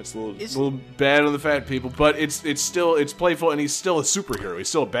a little bad on the fat people, but it's playful, and he's still a superhero. He's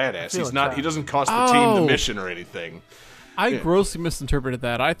still a badass. He's not. He doesn't cost the team the mission or anything. I grossly misinterpreted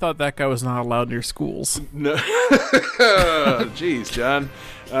that. I thought that guy was not allowed near schools. No, jeez, John.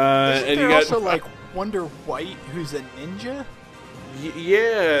 Isn't and there you got also, like, Wonder White, who's a ninja?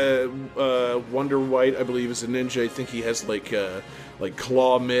 Wonder White, I believe, is a ninja. I think he has like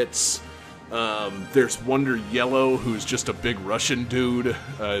claw mitts. There's Wonder Yellow, who's just a big Russian dude.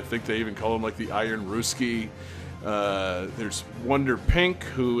 I think they even call him like the Iron Ruski. There's Wonder Pink,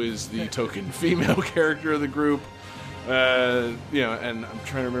 who is the token female character of the group. And I'm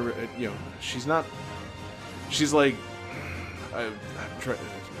trying to remember. She's not. She's like. I'm trying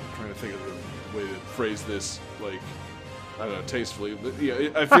to think of the way to phrase this. Like, I don't know, tastefully. But,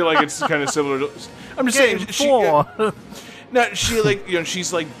 I feel like it's kind of similar to. I'm just saying.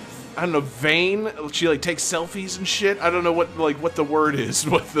 She's like. I don't know, vain. She like takes selfies and shit. I don't know what the word is,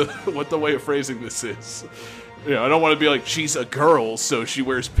 what the way of phrasing this is. I don't want to be like, she's a girl, so she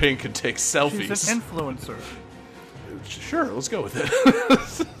wears pink and takes selfies. She's an influencer. Sure, let's go with it.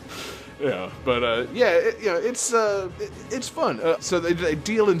 It's fun. So they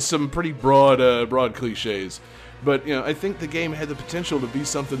deal in some pretty broad cliches. But, I think the game had the potential to be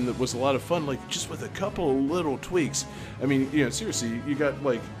something that was a lot of fun, like, just with a couple little tweaks. I mean, seriously, you got,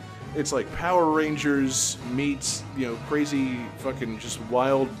 like, it's like Power Rangers meets, crazy fucking just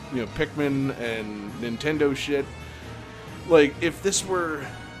wild, Pikmin and Nintendo shit. Like, if this were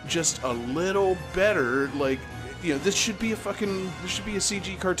just a little better, like, this should be a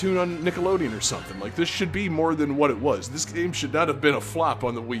CG cartoon on Nickelodeon or something. Like, this should be more than what it was. This game should not have been a flop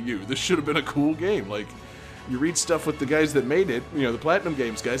on the Wii U. This should have been a cool game. Like, you read stuff with the guys that made it, the Platinum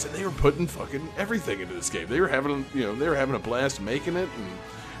Games guys, and they were putting fucking everything into this game. They were having, a blast making it, and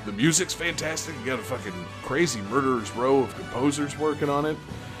the music's fantastic. You got a fucking crazy murderer's row of composers working on it,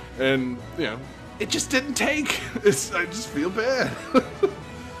 and you know, it just didn't take. I just feel bad.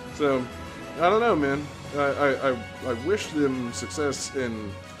 So, I don't know, man. I wish them success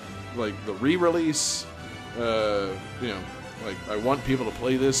in like the re-release. You know, like I want people to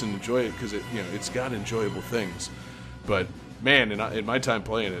play this and enjoy it because it's got enjoyable things. But man, in my time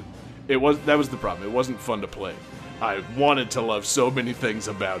playing it, that was the problem. It wasn't fun to play. I wanted to love so many things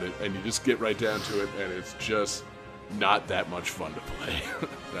about it, and you just get right down to it, and it's just not that much fun to play.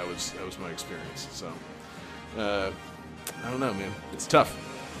 that was my experience. So I don't know, man. It's tough.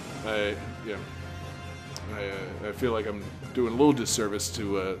 I feel like I'm doing a little disservice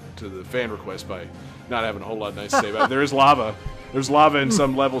to the fan request by not having a whole lot nice to say about it. There is lava. There's lava in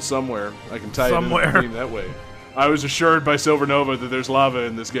some level somewhere. I can tie it into the theme that way. I was assured by Silver Nova that there's lava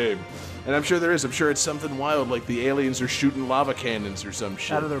in this game. And I'm sure there is. I'm sure it's something wild, like the aliens are shooting lava cannons or some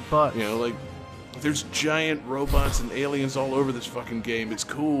shit. Out of their butts. You know, like, there's giant robots and aliens all over this fucking game. It's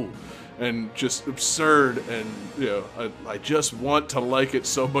cool. And just absurd. And, you know, I just want to like it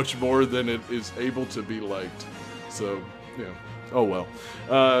so much more than it is able to be liked. So, you know, oh well.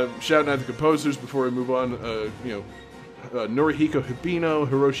 Shouting out the composers before we move on. You know, Norihiko Hibino,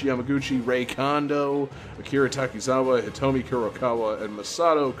 Hiroshi Yamaguchi, Rei Kondo, Akira Takizawa, Hitomi Kurokawa, and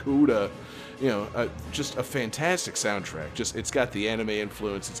Masato Kuda. You know, just a fantastic soundtrack. It's got the anime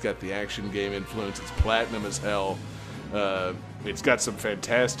influence, it's got the action game influence, it's platinum as hell. It's got a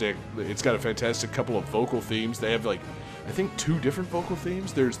fantastic couple of vocal themes. They have, like, I think 2 different vocal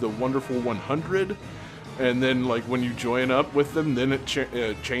themes. There's the Wonderful 100, and then, like, when you join up with them, then it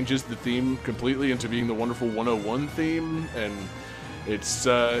changes the theme completely into being the Wonderful 101 theme, and it's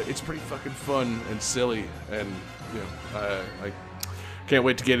pretty fucking fun and silly, and, you know, I can't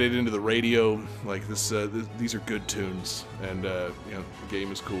wait to get it into the radio. Like, these are good tunes, and, you know, the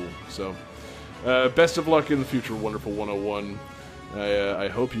game is cool, so, best of luck in the future, Wonderful 101. I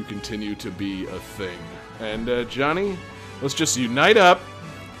hope you continue to be a thing. And, Johnny, let's just unite up,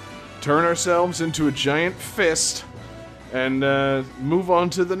 turn ourselves into a giant fist, and move on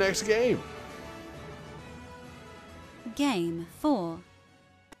to the next game. Game 4.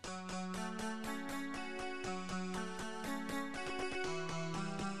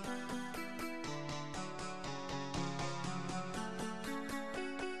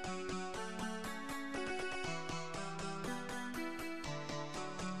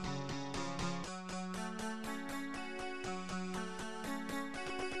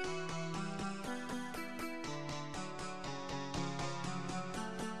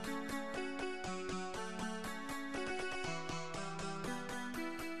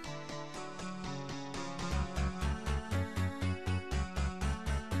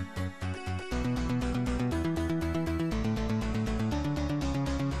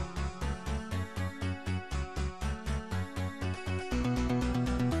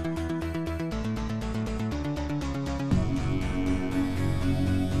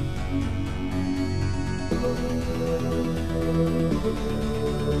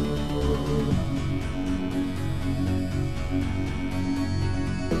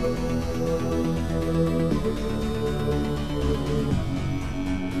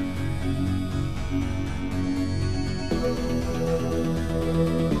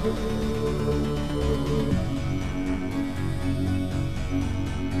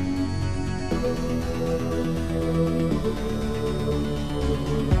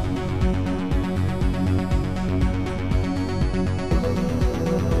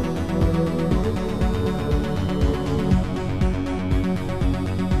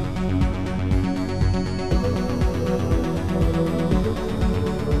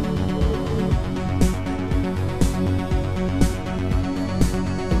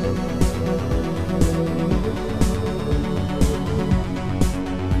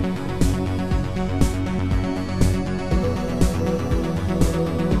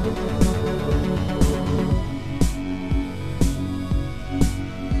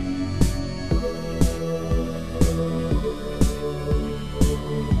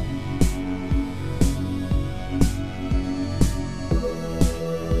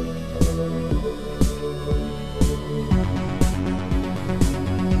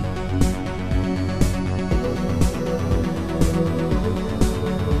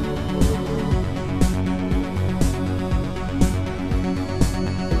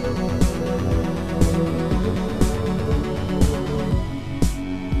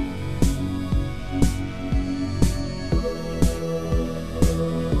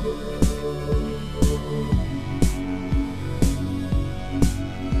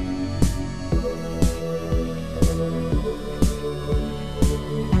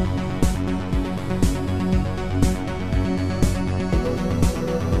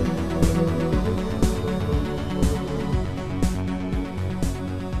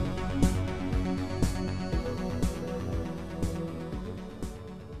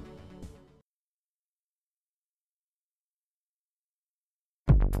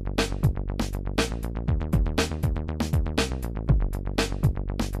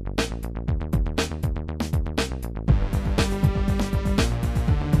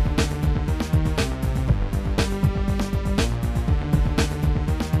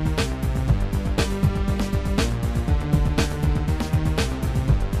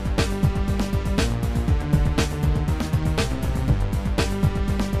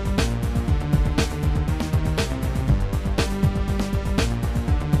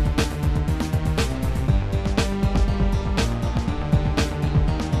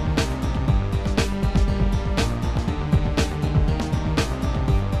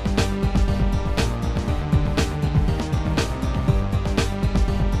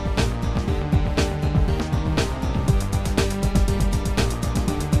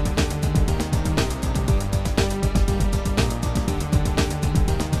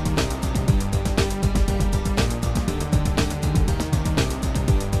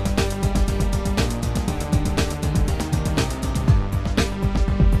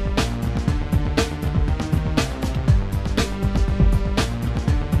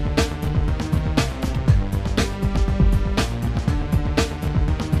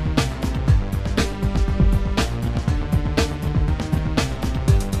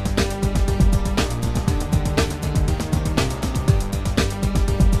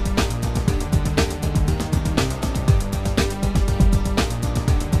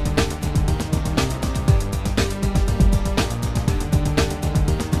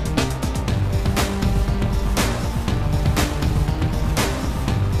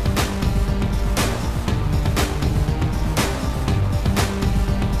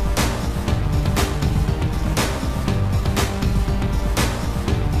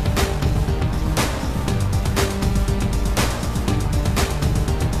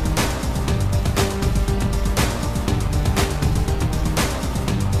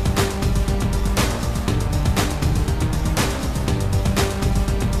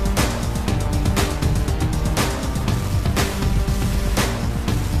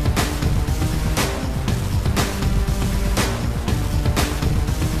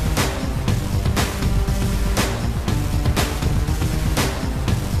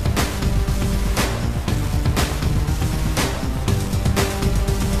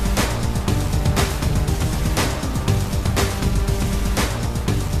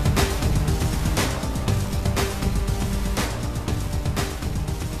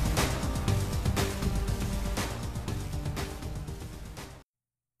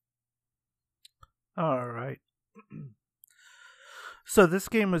 All right. So this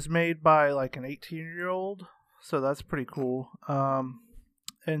game was made by like an 18-year-old, so that's pretty cool.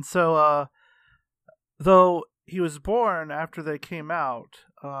 And so though he was born after they came out,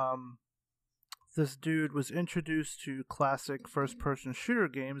 this dude was introduced to classic first-person shooter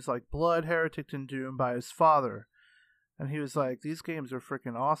games like Blood, Heretic, and Doom by his father. And he was like, these games are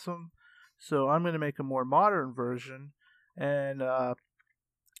freaking awesome, so I'm going to make a more modern version. And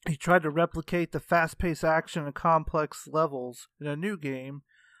he tried to replicate the fast-paced action and complex levels in a new game,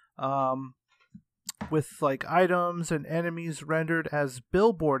 with like items and enemies rendered as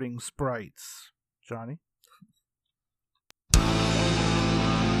billboarding sprites. Johnny?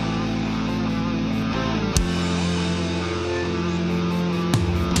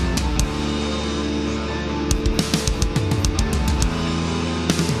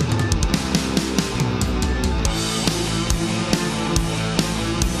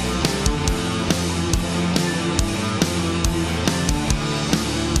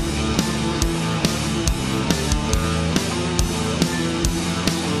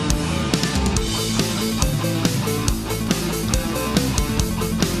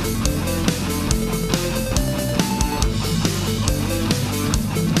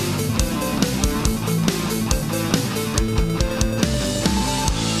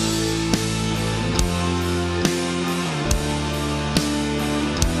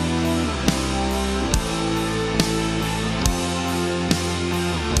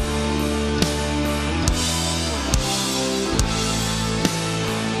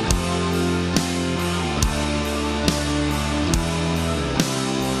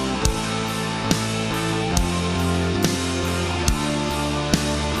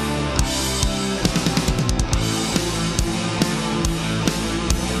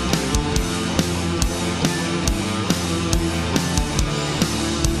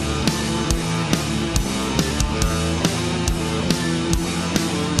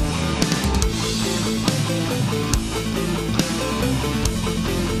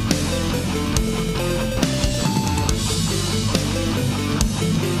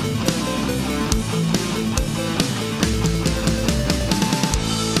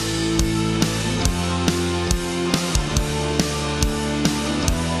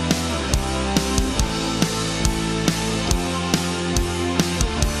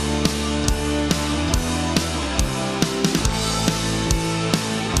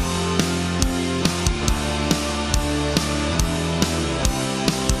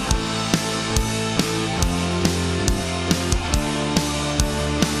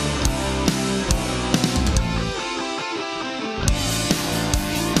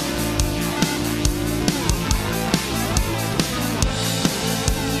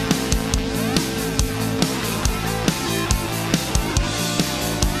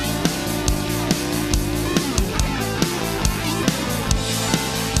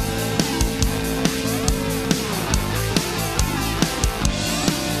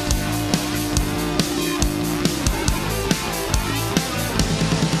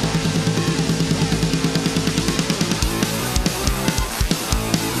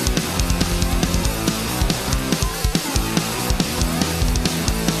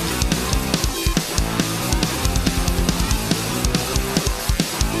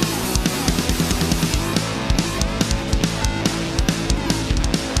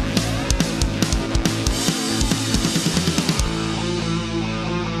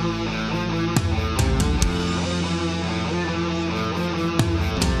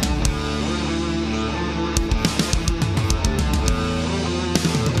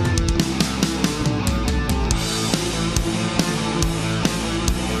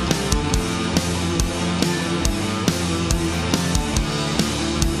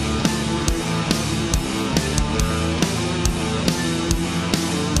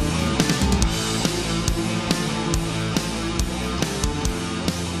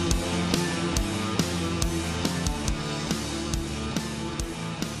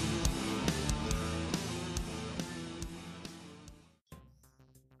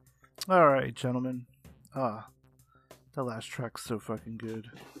 Alright, gentlemen. The last track's so fucking good.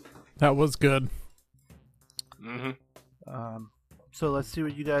 That was good. Mm-hmm. So let's see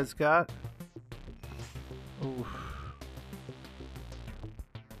what you guys got. Ooh.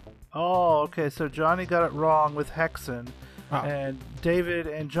 Oh, okay, so Johnny got it wrong with Hexen. Oh. And David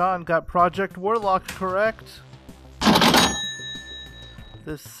and John got Project Warlock correct.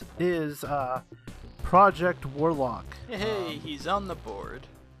 This is Project Warlock. Hey, he's on the board.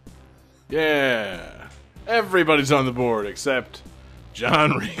 Yeah. Everybody's on the board except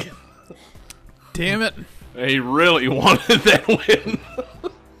John Regan. Damn it. He really wanted that win.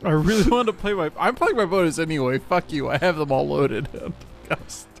 I really wanted to play I'm playing my bonus anyway. Fuck you. I have them all loaded.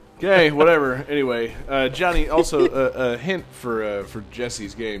 Okay, whatever. Anyway, Johnny, also a hint for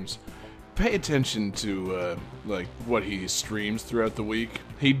Jesse's games. Pay attention to like what he streams throughout the week.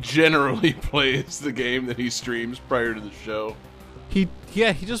 He generally plays the game that he streams prior to the show. He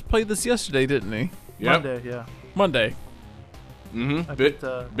just played this yesterday, didn't he? Yep. Monday, yeah. Monday.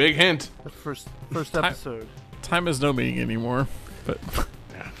 Mm-hmm. Big hint. The first episode. Time is no meaning anymore. But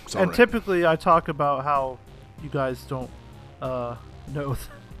yeah, it's and right. typically I talk about how you guys don't know,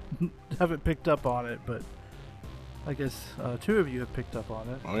 haven't picked up on it, but I guess two of you have picked up on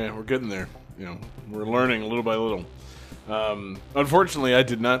it. Oh yeah, we're getting there. You know, we're learning little by little. Unfortunately, I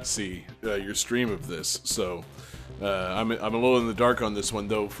did not see your stream of this, so I'm a little in the dark on this one.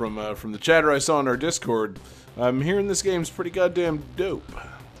 Though from the chatter I saw in our Discord, I'm hearing this game's pretty goddamn dope.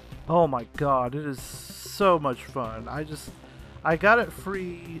 Oh my god, it is so much fun. I got it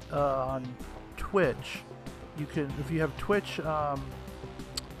free on Twitch. You can, if you have Twitch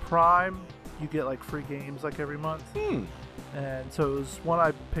Prime, you get like free games like every month. And so it was one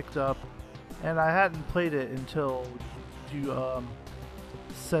I picked up, and I hadn't played it until you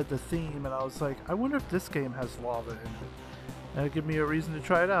said the theme, and I was like, I wonder if this game has lava in it. And it gave me a reason to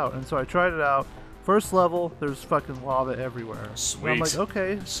try it out, and so I tried it out. First level, there's fucking lava everywhere. Sweet. And I'm like,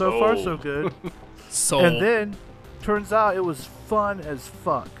 okay, so far so good. And then, turns out it was fun as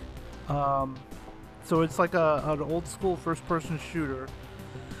fuck. So it's like an old school first person shooter.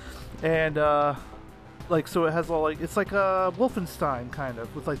 And, like, so it has all, like, it's like a Wolfenstein, kind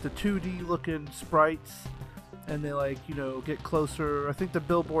of, with, like, the 2D looking sprites. And they, like, you know, get closer. I think the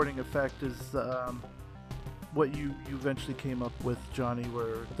billboarding effect is, what you eventually came up with, Johnny,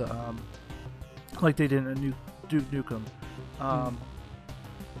 where the, like they did in Duke Nukem.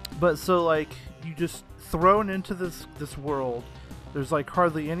 But so, like, you just thrown into this world. There's like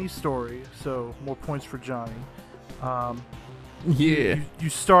hardly any story, so more points for Johnny. You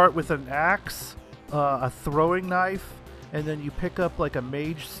start with an axe, a throwing knife, and then you pick up like a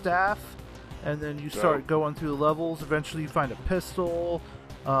mage staff, and then you start going through the levels. Eventually you find a pistol,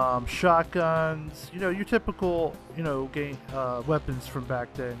 shotguns, you know, your typical, you know, game weapons from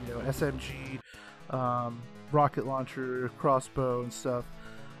back then, you know, SMG, rocket launcher, crossbow and stuff.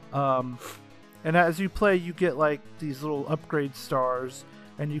 And as you play, you get like these little upgrade stars,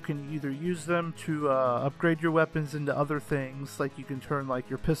 and you can either use them to upgrade your weapons into other things, like you can turn like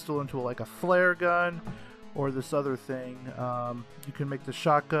your pistol into like a flare gun, or this other thing. You can make the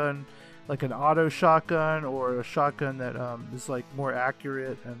shotgun like an auto shotgun, or a shotgun that is like more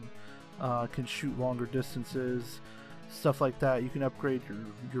accurate and can shoot longer distances, stuff like that. You can upgrade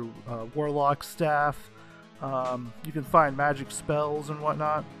your warlock staff. You can find magic spells and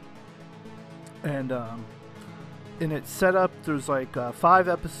whatnot. And in its setup, there's like 5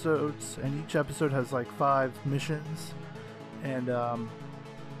 episodes, and each episode has like 5 missions. And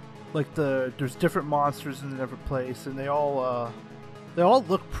like there's different monsters in a different place, and they all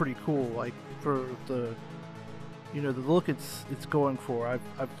look pretty cool. Like for the, you know, the look it's going for.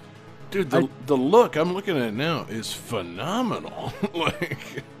 Dude, the look, I'm looking at it now, is phenomenal.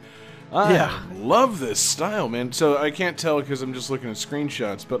 Like, I love this style, man. So I can't tell because I'm just looking at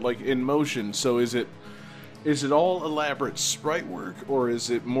screenshots, but like in motion, so is it all elaborate sprite work, or is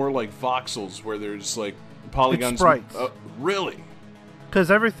it more like voxels where there's like polygons? It's sprites. Really? Because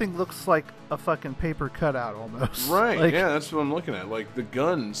everything looks like a fucking paper cutout almost. Right, like, yeah, that's what I'm looking at. Like, the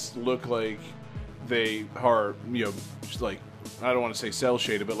guns look like they are, you know, just like, I don't want to say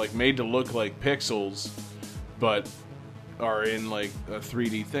cel-shaded, but like made to look like pixels, but are in like a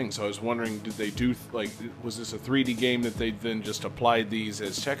 3D thing. So I was wondering, did they do, like, was this a 3D game that they then just applied these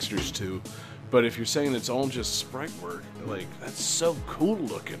as textures to? But if you're saying it's all just sprite work, like, that's so cool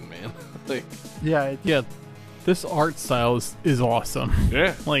looking, man. Like, yeah. This art style is awesome.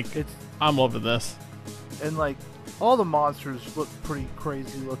 Yeah. Like, I'm loving this. And like all the monsters look pretty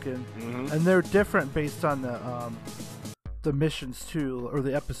crazy looking, and they're different based on the missions too, or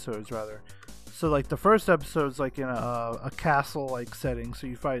the episodes rather. So like the first episode's like in a castle like setting, so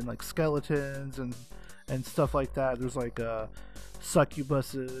you fight like skeletons and stuff like that. There's like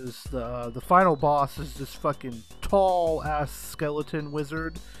succubuses. The final boss is this fucking tall ass skeleton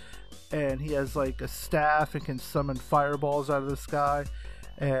wizard, and he has like a staff and can summon fireballs out of the sky.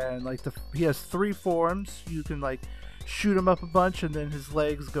 And like he has 3 forms. You can like shoot him up a bunch, and then his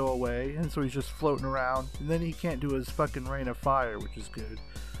legs go away, and so he's just floating around. And then he can't do his fucking rain of fire, which is good.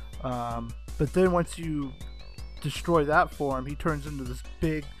 But then once you destroy that form, he turns into this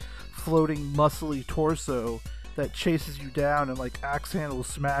big floating muscly torso, that chases you down and like axe handle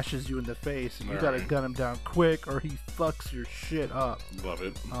smashes you in the face, and you gotta gun him down quick or he fucks your shit up. Love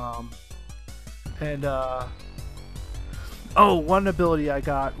it. One ability I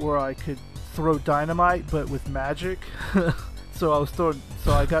got where I could throw dynamite but with magic. So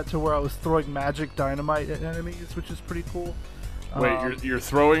I got to where I was throwing magic dynamite at enemies, which is pretty cool. Wait, your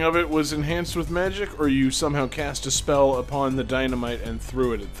throwing of it was enhanced with magic, or you somehow cast a spell upon the dynamite and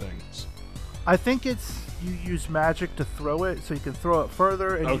threw it at things? I think it's you use magic to throw it, so you can throw it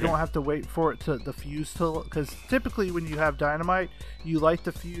further, and you don't have to wait for it to the fuse to. Because typically, when you have dynamite, you light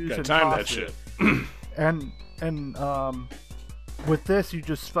the fuse and time toss that shit. and with this, you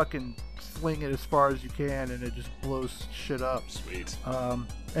just fucking fling it as far as you can, and it just blows shit up. Sweet.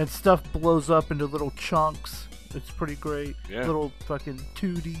 And stuff blows up into little chunks. It's pretty great. Yeah. Little fucking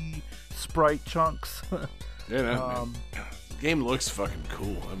 2D sprite chunks. Yeah, the game looks fucking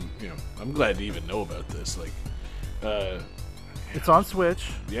cool. I'm glad to even know about this. Like, it's on Switch.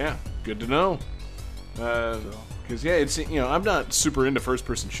 Yeah, good to know. Because it's I'm not super into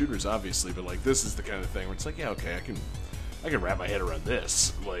first-person shooters, obviously, but like this is the kind of thing where it's like, yeah, okay, I can wrap my head around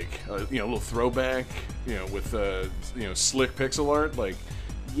this. Like, a little throwback, with slick pixel art. Like,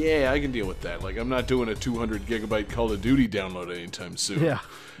 yeah, I can deal with that. Like, I'm not doing a 200 gigabyte Call of Duty download anytime soon. Yeah,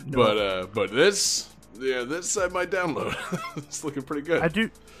 no. But this I might download. It's looking pretty good.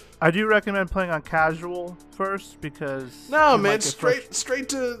 I do recommend playing on casual first because man, straight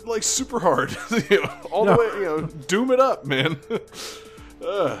to like super hard, all the way, doom it up, man.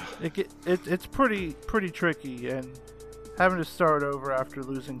 It's pretty tricky, and having to start over after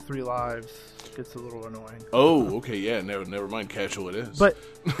losing 3 lives gets a little annoying. Oh, okay, yeah, never mind. Casual it is. But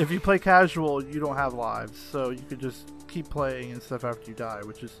if you play casual, you don't have lives, so you could just keep playing and stuff after you die,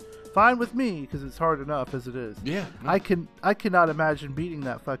 which is fine with me because it's hard enough as it is. Yeah, I cannot imagine beating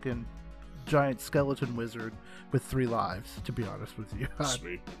that fucking giant skeleton wizard with 3 lives. To be honest with you,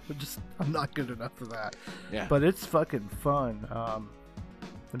 sweet. I'm not good enough for that. Yeah, but it's fucking fun.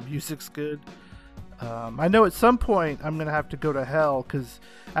 The music's good. I know at some point I'm going to have to go to hell, because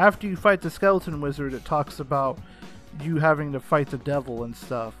after you fight the skeleton wizard, it talks about you having to fight the devil and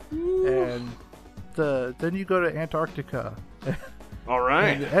stuff. Ooh. And then you go to Antarctica. All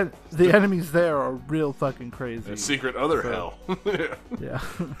right. And the enemies there are real fucking crazy. The secret other hell. Yeah.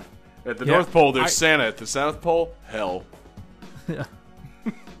 At the North Pole, there's Santa. At the South Pole, hell. Yeah.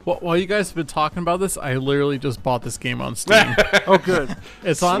 Well, while you guys have been talking about this, I literally just bought this game on Steam. Oh, good.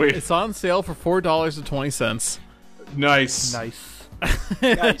 It's on sale for $4.20. Nice.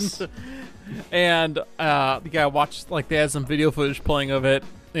 Nice. And the guy watched, like, they had some video footage playing of it,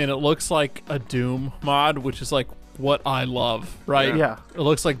 and it looks like a Doom mod, which is like what I love, right? Yeah. It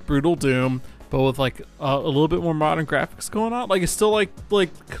looks like brutal Doom, but with like a little bit more modern graphics going on. Like, it's still like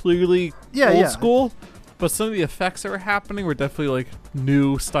clearly old school. But some of the effects that were happening were definitely like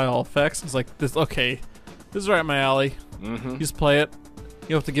new style effects. It's like this is right up my alley. Mm-hmm. You just play it. You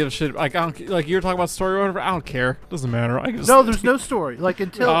don't have to give a shit. Like, I don't, like, you're talking about story or whatever. I don't care. It doesn't matter. There's no story. Like,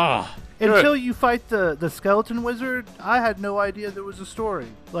 until you fight the skeleton wizard, I had no idea there was a story.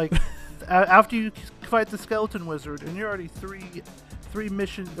 Like, after you fight the skeleton wizard and you're already 3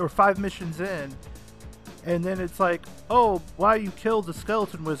 missions or 5 missions in, and then it's like, oh, while you killed the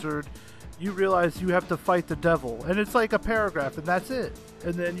skeleton wizard, you realize you have to fight the devil, and it's like a paragraph, and that's it.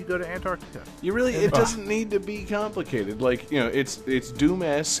 And then you go to Antarctica. It doesn't need to be complicated. Like, it's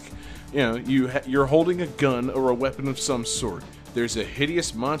Doom-esque. You're holding a gun or a weapon of some sort. There's a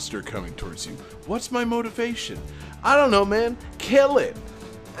hideous monster coming towards you. What's my motivation? I don't know, man. Kill it.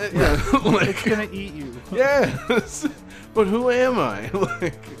 It's gonna eat you. Yeah, but who am I?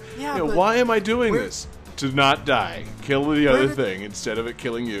 Why am I doing this? To not die. Kill the other thing instead of it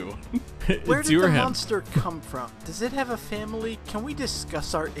killing you. Where did the monster come from? Does it have a family? Can we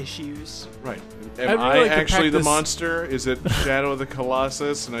discuss our issues? Right. Am I actually the monster? Is it Shadow of the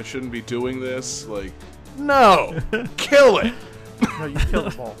Colossus and I shouldn't be doing this? Like, no! Kill it! No, you kill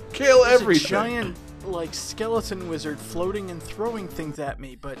them all. Kill everything. There's a giant, skeleton wizard floating and throwing things at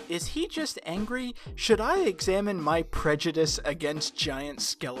me, but is he just angry? Should I examine my prejudice against giant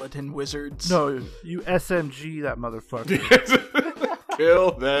skeleton wizards? No, you SMG that motherfucker.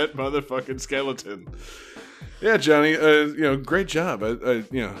 Kill that motherfucking skeleton. Yeah, Johnny, great job. I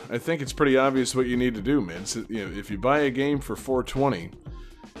think it's pretty obvious what you need to do, man. So, if you buy a game for $4.20,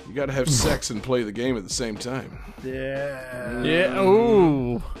 you got to have sex and play the game at the same time. Yeah. Yeah.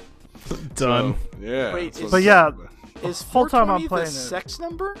 Ooh. Done. So, yeah. Wait, is whole time I'm the playing sex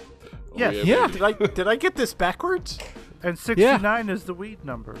number? Yes. Yeah. Did I get this backwards? And 69 is the weed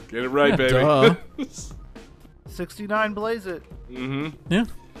number. Get it right, baby. 69, blaze it. Mm-hmm. Yeah.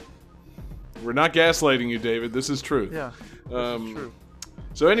 We're not gaslighting you, David. This is truth. Yeah, this is true.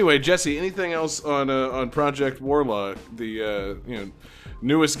 So anyway, Jesse, anything else on Project Warlock, the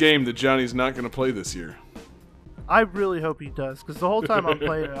newest game that Johnny's not going to play this year? I really hope he does, because the whole time I'm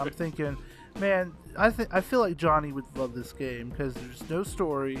playing it, I'm thinking, man, I feel like Johnny would love this game because there's no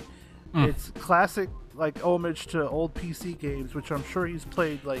story. It's classic, like, homage to old PC games, which I'm sure he's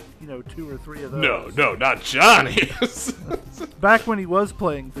played, like, 2 or 3 of those. No, not Johnny. Back when he was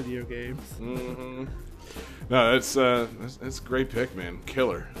playing video games. Mm-hmm. No, that's a great pick, man.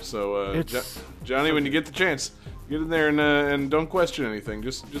 Killer. So, Johnny, when you get the chance, get in there and don't question anything.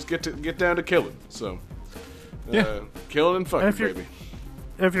 Just get down to killing. So, killing and fucking, baby.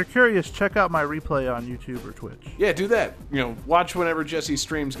 If you're curious, check out my replay on YouTube or Twitch. Yeah, do that. Watch whenever Jesse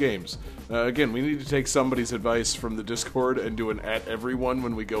streams games. Again, we need to take somebody's advice from the Discord and do an at everyone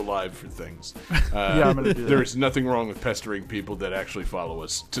when we go live for things. Yeah, I'm gonna do that. There's nothing wrong with pestering people that actually follow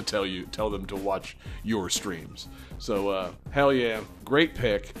us to tell them to watch your streams. So, hell yeah, great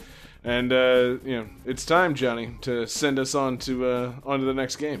pick. And it's time, Johnny, to send us on to the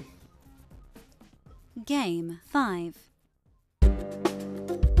next game. Game 5.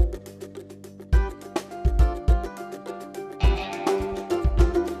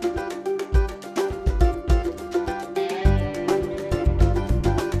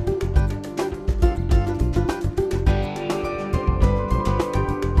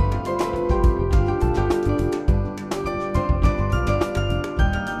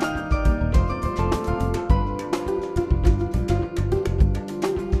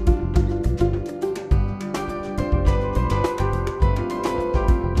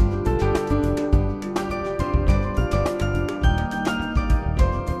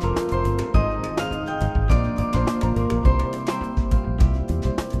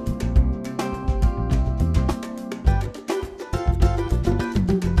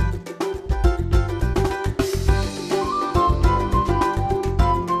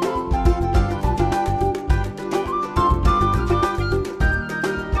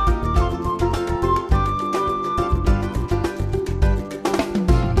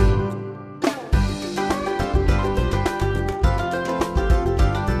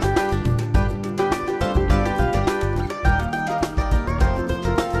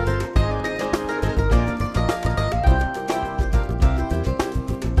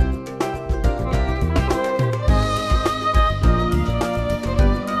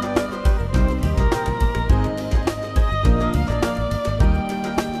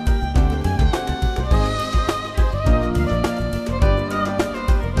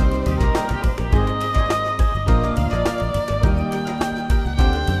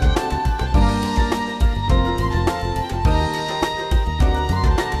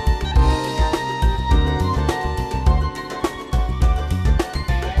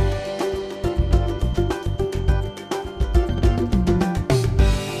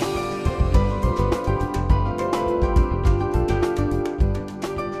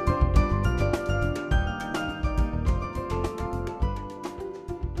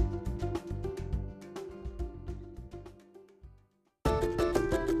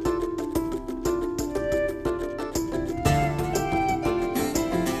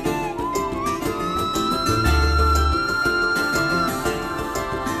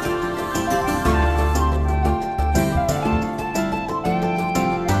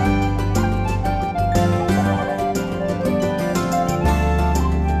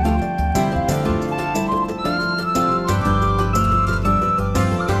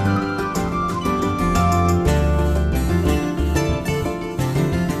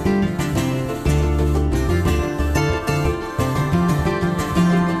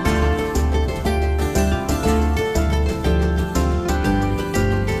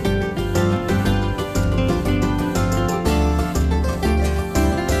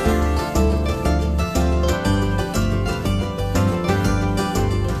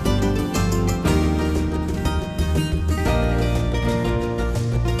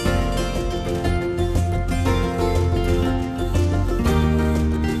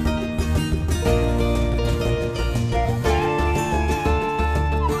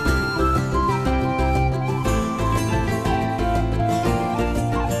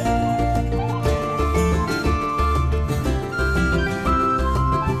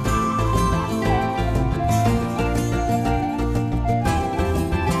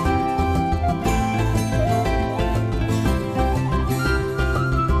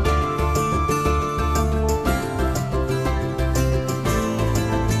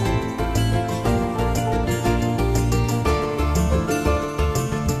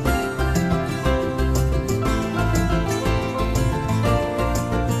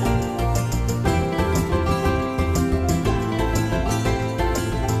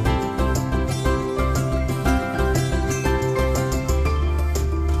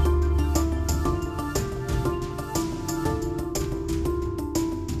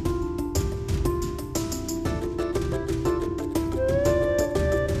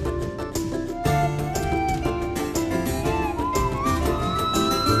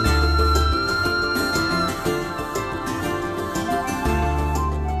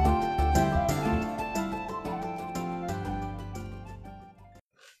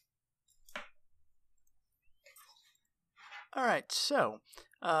 So,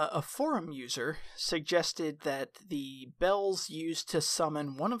 a forum user suggested that the bells used to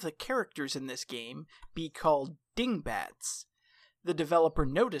summon one of the characters in this game be called dingbats. The developer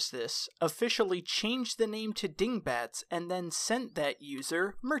noticed this, officially changed the name to dingbats, and then sent that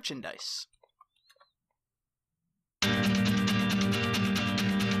user merchandise.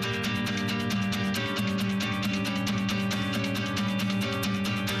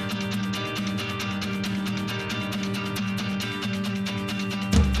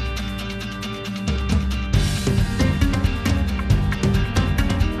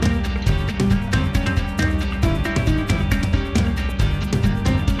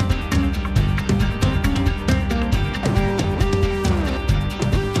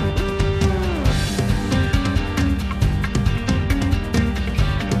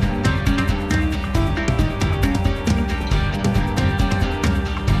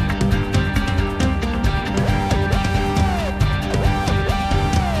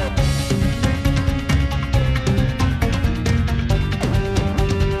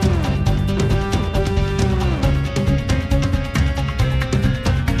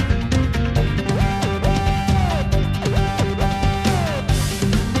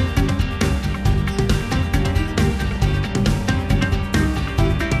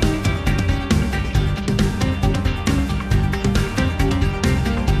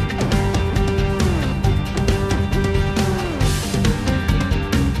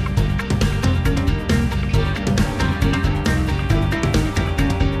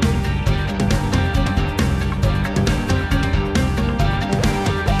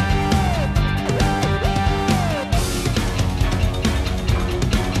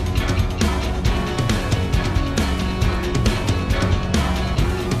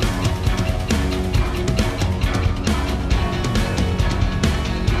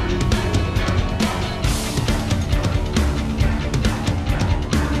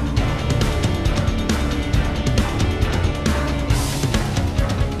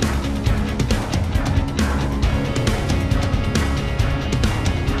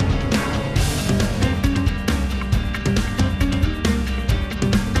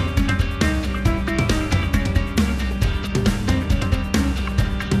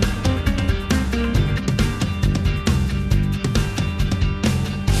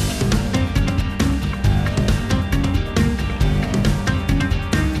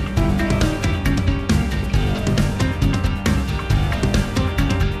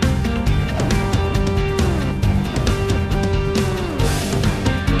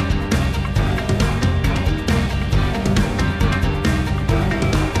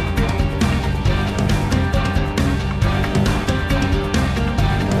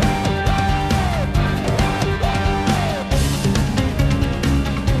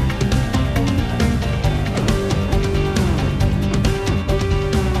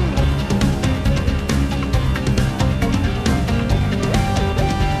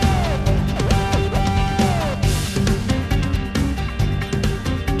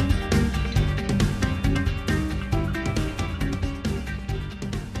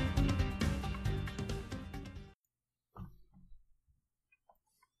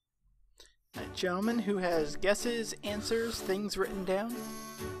 Gentleman who has guesses, answers, things written down?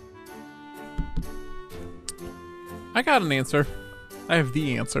 I got an answer. I have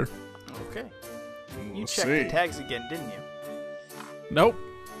the answer. Okay. You Let's checked see. the tags again, didn't you? Nope.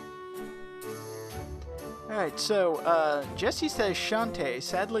 Alright, so, Jesse says Shantae,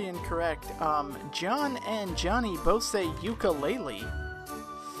 sadly incorrect. John and Johnny both say ukulele.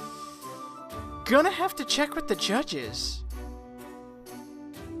 Gonna have to check with the judges.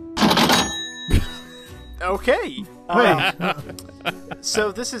 Okay.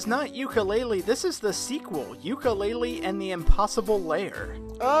 So this is not Ukulele, this is the sequel, Ukulele and the Impossible Lair.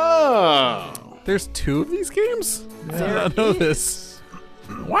 Oh! There's two of these games? I did not know this.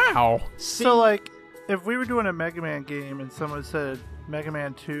 Wow. So, like, if we were doing a Mega Man game and someone said Mega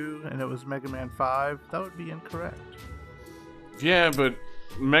Man 2 and it was Mega Man 5, that would be incorrect. Yeah, but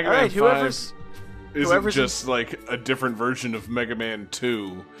Mega Man 5 isn't just like a different version of Mega Man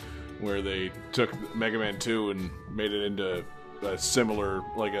 2, where they took Mega Man 2 and made it into a similar,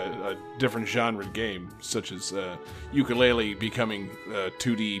 like a different genre game, such as Ukulele becoming a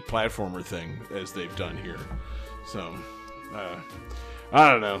 2D platformer thing, as they've done here. So,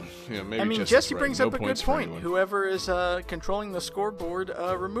 I don't know. Maybe I mean, Jesse brings up a good point. Whoever is controlling the scoreboard,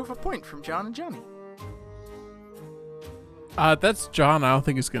 remove a point from John and Johnny. That's John. I don't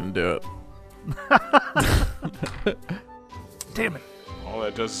think he's going to do it. Damn it. All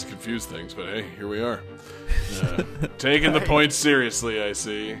that does is confuse things, but hey, here we are. Taking the points seriously, I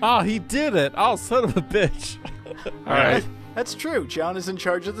see. Oh, he did it. Oh, son of a bitch. All right. That's true. John is in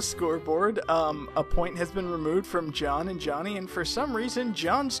charge of the scoreboard. A point has been removed from John and Johnny, and for some reason,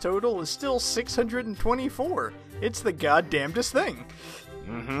 John's total is still 624. It's the goddamnedest thing.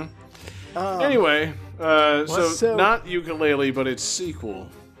 Anyway, so not Yooka-Laylee, but its sequel.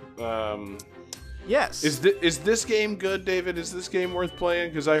 Yes. Is this game good, David? Is this game worth playing?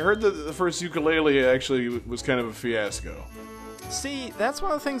 Because I heard that the first Yooka-Laylee actually was kind of a fiasco. See, that's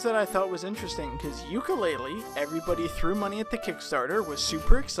one of the things that I thought was interesting, because Yooka-Laylee, everybody threw money at the Kickstarter, was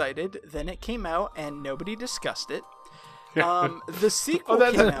super excited, then it came out, and nobody discussed it. The sequel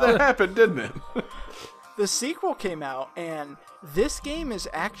came out. That happened, didn't it? The sequel came out, and this game is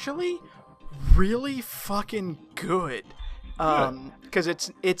actually really fucking good. Because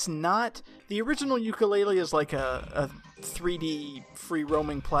it's not... The original Yooka-Laylee is like a 3D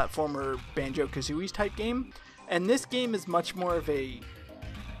free-roaming platformer Banjo-Kazooie type game. And this game is much more of a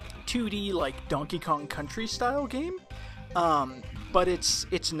 2D, like, Donkey Kong Country style game. But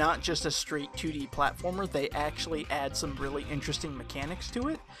it's not just a straight 2D platformer. They actually add some really interesting mechanics to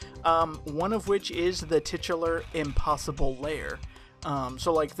it. One of which is the titular impossible lair.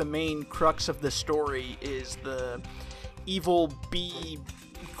 So, like, the main crux of the story is the evil bee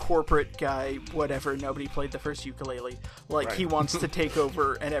corporate guy, whatever, nobody played the first Yooka-Laylee. Like, right. He wants to take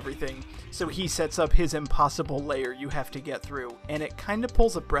over and everything. So he sets up his impossible lair you have to get through. And it kind of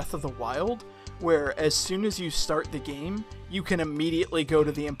pulls a Breath of the Wild, where as soon as you start the game, you can immediately go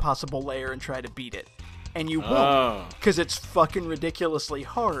to the impossible lair and try to beat it. And you won't, because it's fucking ridiculously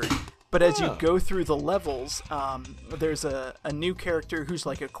hard. But as you go through the levels, there's a new character who's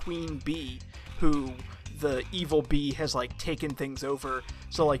like a queen bee, who the evil bee has like taken things over.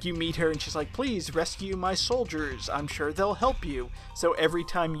 So like you meet her and she's like, please rescue my soldiers, I'm sure they'll help you. So every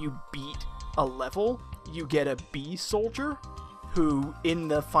time you beat a level, you get a bee soldier who in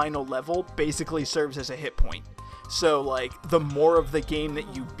the final level basically serves as a hit point. So like the more of the game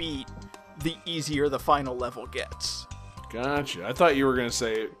that you beat, the easier the final level gets. Gotcha. I thought you were going to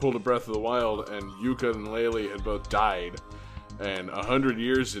say it pulled a Breath of the Wild and Yuka and Laylee had both died and 100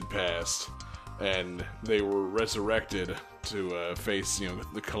 years had passed and they were resurrected to face,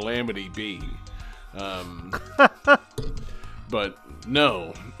 the Calamity Bee. But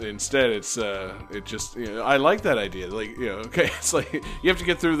no, instead it just, I like that idea. Like, okay, it's like you have to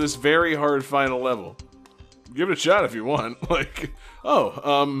get through this very hard final level. Give it a shot if you want. Like,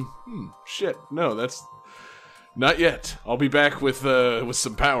 shit, no, that's not yet. I'll be back with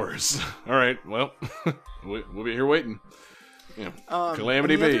some powers. All right, well, we'll be here waiting.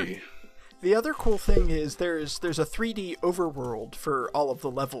 Calamity Bee. The other cool thing is there's a 3D overworld for all of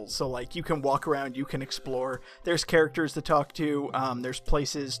the levels. So like you can walk around, you can explore. There's characters to talk to. There's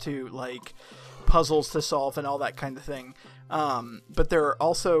places to like puzzles to solve and all that kind of thing. But there are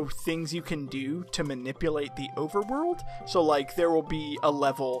also things you can do to manipulate the overworld. So like there will be a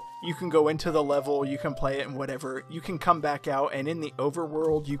level, you can go into the level, you can play it and whatever. You can come back out and in the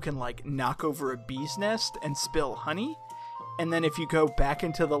overworld you can like knock over a bee's nest and spill honey. And then if you go back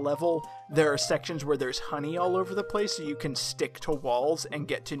into the level, there are sections where there's honey all over the place, so you can stick to walls and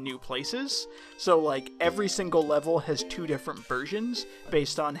get to new places. So, like, every single level has 2 different versions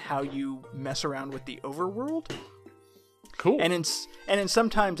based on how you mess around with the overworld. Cool. And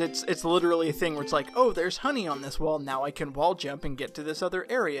sometimes it's literally a thing where it's like, oh, there's honey on this wall, now I can wall jump and get to this other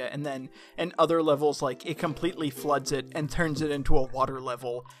area. And then in other levels, like, it completely floods it and turns it into a water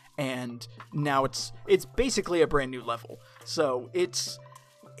level. And now it's basically a brand new level. So it's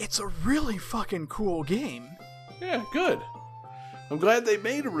a really fucking cool game. Yeah, good. I'm glad they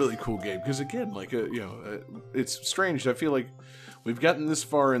made a really cool game because again, like it's strange. I feel like we've gotten this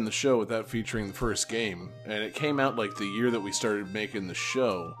far in the show without featuring the first game, and it came out like the year that we started making the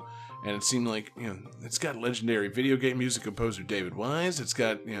show. And it seemed like, it's got legendary video game music composer David Wise. It's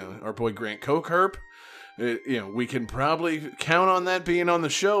got, our boy Grant Cokerp. We can probably count on that being on the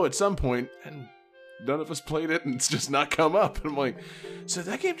show at some point, and none of us played it, and it's just not come up. And I'm like, so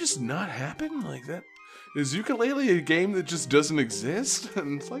that game just not happened? Like that? Is Yooka-Laylee a game that just doesn't exist?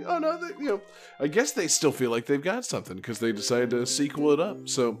 And it's like, oh no, I guess they still feel like they've got something because they decided to sequel it up.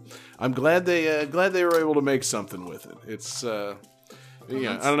 So I'm glad they were able to make something with it. It's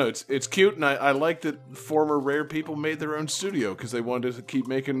I don't know. It's cute, and I like that former Rare people made their own studio because they wanted to keep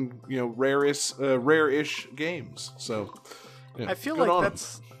making rare-ish games. So I feel like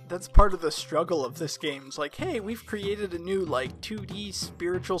that's part of the struggle of this game. It's like, hey, we've created a new like 2D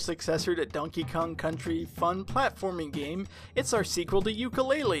spiritual successor to Donkey Kong Country fun platforming game. It's our sequel to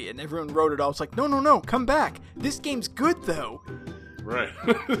Yooka-Laylee, and everyone wrote it all. It's like, no, come back. This game's good though. Right.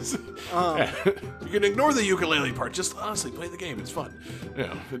 You can ignore the ukulele part. Just honestly play the game. It's fun.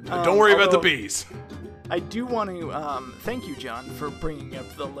 Don't worry about the bees. I do want to thank you, John, for bringing up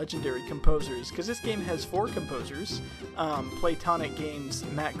the legendary composers, because this game has 4 composers, Playtonic Games,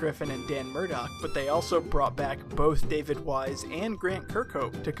 Matt Griffin, and Dan Murdoch, but they also brought back both David Wise and Grant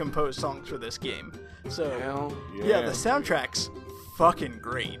Kirkhope to compose songs for this game. So, Hell yeah, the soundtrack's fucking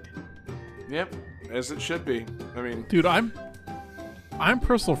great. Yep, as it should be. I mean, dude, I'm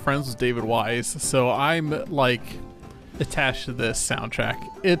personal friends with David Wise, so I'm like attached to this soundtrack.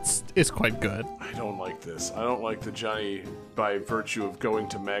 It's quite good. I don't like this. I don't like that Johnny, by virtue of going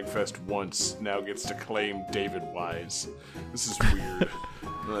to MagFest once, now gets to claim David Wise. This is weird.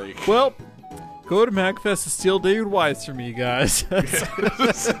 Well, go to MagFest to steal David Wise from me, guys.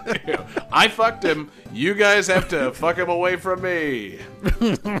 I fucked him. You guys have to fuck him away from me.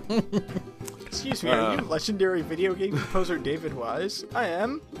 Excuse me, are you legendary video game composer David Wise? I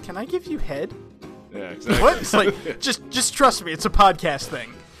am. Can I give you head? Yeah, exactly. What? It's like, just trust me, it's a podcast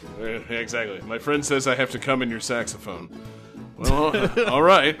thing. Yeah, exactly. My friend says I have to come in your saxophone. Well, all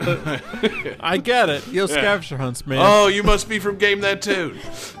right. I get it. Yo, scavenger hunts, man. Oh, you must be from Game That Tune.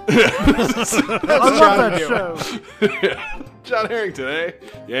 I love that show. Yeah. John Harrington, eh?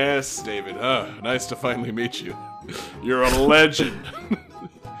 Yes, David. Nice to finally meet you. You're a legend.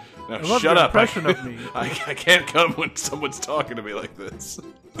 Now I love shut your up. impression of me. I can't come when someone's talking to me like this.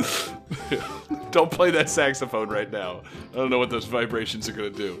 Don't play that saxophone right now. I don't know what those vibrations are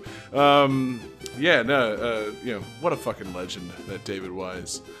going to do. What a fucking legend, that David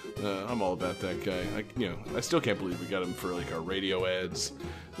Wise. I'm all about that guy. I still can't believe we got him for like our radio ads.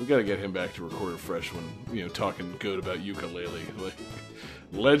 We got to get him back to Record Fresh when, talking good about ukulele. Like,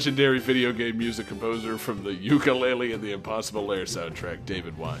 legendary video game music composer from the Ukulele and the Impossible Lair soundtrack,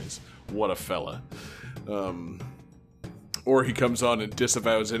 David Wise. What a fella. Or he comes on and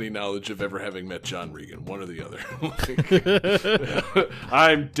disavows any knowledge of ever having met John Regan, one or the other.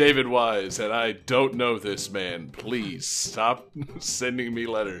 I'm David Wise, and I don't know this man. Please stop sending me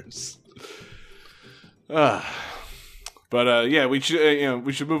letters. We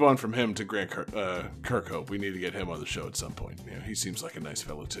should move on from him to Grant Kirkhope. We need to get him on the show at some point. He seems like a nice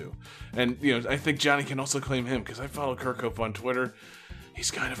fellow too, and I think Johnny can also claim him because I follow Kirkhope on Twitter.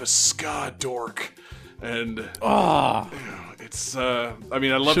 He's kind of a ska dork. And it's I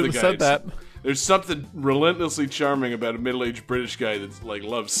love the guy. Said that. There's something relentlessly charming about a middle-aged British guy that like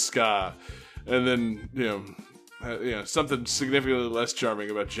loves ska, and then something significantly less charming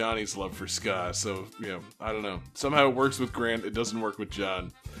about Johnny's love for ska. So I don't know. Somehow it works with Grant. It doesn't work with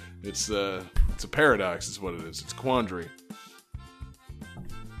John. It's a paradox. Is what it is. It's a quandary.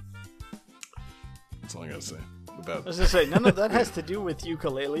 That's all I gotta say. I was going to say, none of that has to do with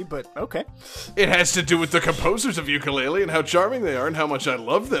ukulele, but okay. It has to do with the composers of ukulele and how charming they are and how much I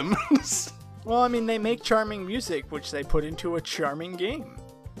love them. Well, they make charming music, which they put into a charming game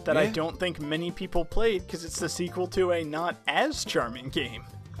that I don't think many people played because it's the sequel to a not as charming game.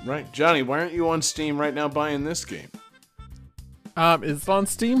 Right. Johnny, why aren't you on Steam right now buying this game? Is it on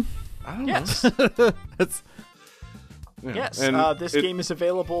Steam? I don't know. It's... Yeah. Yes, this game is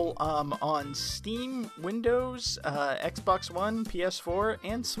available on Steam, Windows, Xbox One, PS4,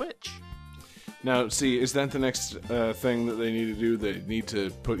 and Switch. Now, see, is that the next thing that they need to do? They need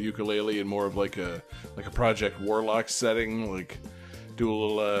to put ukulele in more of like a Project Warlock setting, like do a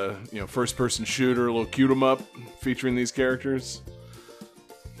little first-person shooter, a little cute 'em up featuring these characters.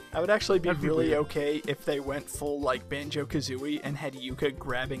 I would actually be really okay if they went full like Banjo-Kazooie and had Yuka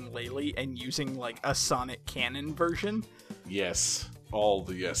grabbing Laylee and using like a Sonic Cannon version. Yes, all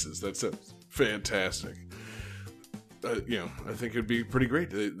the yeses. That's fantastic. I think it'd be pretty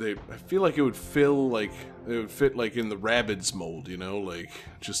great. I feel like it would fit like in the Rabbids mold.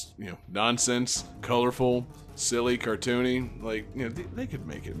 Just nonsense, colorful, silly, cartoony. They could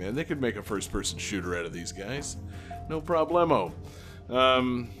make it, man. They could make a first-person shooter out of these guys. No problemo.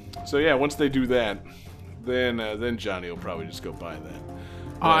 Once they do that, then Johnny will probably just go buy that.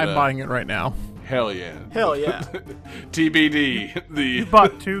 But, I'm buying it right now. Hell yeah. Hell yeah. TBD. You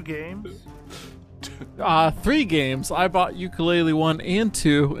bought 2 games? 3 games. I bought Ukulele 1 and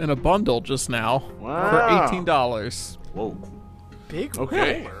 2 in a bundle just now for $18. Whoa. Big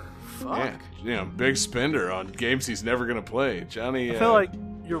okay. roller. Fuck. Yeah, big spender on games he's never gonna play. Johnny. I feel like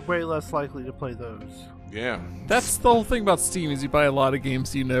you're way less likely to play those. Yeah. That's the whole thing about Steam is you buy a lot of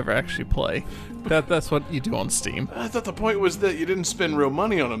games you never actually play. That's what you do on Steam. I thought the point was that you didn't spend real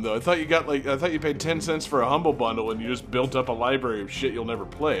money on them though. I thought you paid 10 cents for a Humble Bundle and you just built up a library of shit you'll never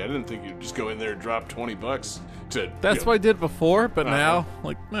play. I didn't think you'd just go in there and drop $20 to That's what I did before, but now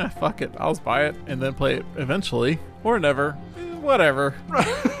fuck it. I'll just buy it and then play it eventually or never. whatever.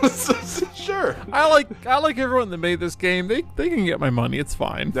 Sure. I like everyone that made this game. They can get my money. It's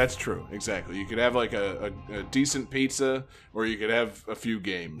fine. That's true. Exactly. You could have like a decent pizza, or you could have a few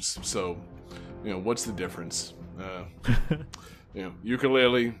games. So, what's the difference?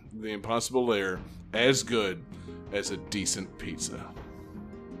 Ukulele, The Impossible Lair, as good as a decent pizza.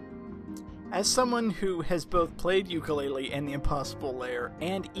 As someone who has both played Ukulele and The Impossible Lair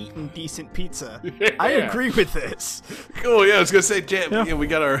and eaten decent pizza, I agree with this. Cool. Yeah, I was gonna say, we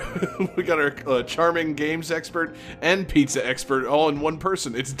got our charming games expert and pizza expert all in one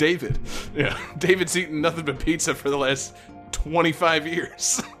person. It's David. Yeah, David's eaten nothing but pizza for the last 25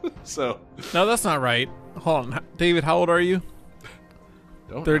 years. So no, that's not right. Hold on, David. How old are you?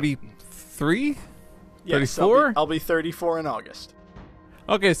 33? Yes, 34? I'll be 34 in August.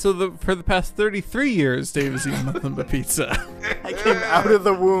 Okay, so for the past 33 years, Dave has eaten nothing but pizza. I came out of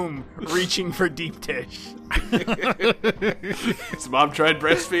the womb reaching for deep dish. His mom tried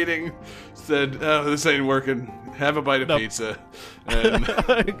breastfeeding, said, "Oh, this ain't working. Have a bite of pizza." And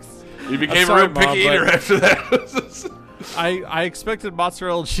he became a real picky eater after that. I expected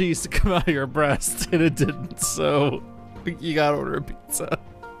mozzarella cheese to come out of your breast, and it didn't, so you gotta order a pizza.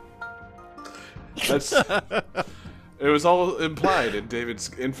 It was all implied in David's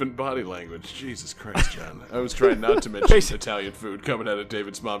infant body language. Jesus Christ, John. I was trying not to mention Italian food coming out of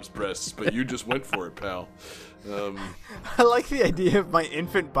David's mom's breasts, but you just went for it, pal. I like the idea of my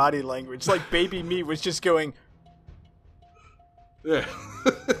infant body language. Like baby me was just going... Yeah.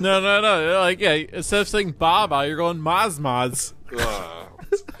 No. Like, yeah, instead of saying Baba, you're going Maz.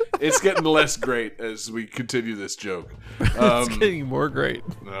 It's getting less great as we continue this joke. It's getting more great.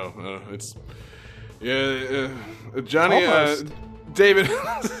 No, it's... Yeah, Johnny, David,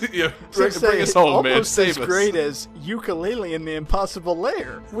 bring us home, man. Almost Save as us. great as Ukulele in The Impossible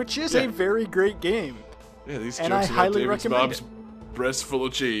Lair, which is a very great game. Yeah, these and jokes I about highly David's recommend mom's breast full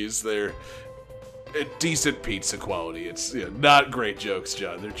of cheese, they're decent pizza quality. It's not great jokes,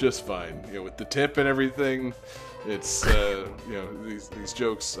 John. They're just fine. With the tip and everything, it's these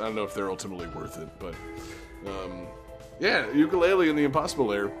jokes. I don't know if they're ultimately worth it, but Ukulele and The Impossible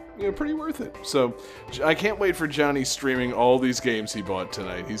Lair. Pretty worth it. So, I can't wait for Johnny streaming all these games he bought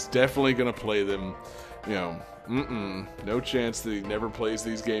tonight. He's definitely going to play them. No chance that he never plays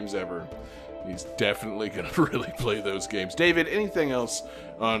these games ever. He's definitely going to really play those games. David, anything else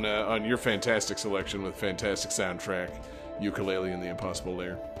on your fantastic selection with fantastic soundtrack, Ukulele and The Impossible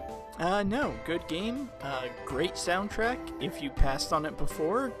Lair? No. Good game. Great soundtrack. If you passed on it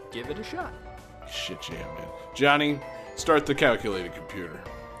before, give it a shot. Shit jam, man. Johnny, start the calculating computer.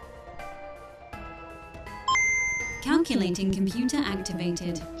 Calculating computer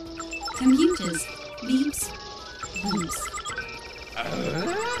activated. Computers. Beeps. Boops.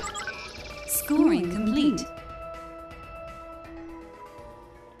 Scoring complete.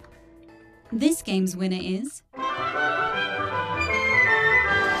 This game's winner is...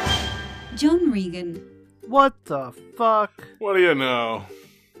 John Regan. What the fuck? What do you know?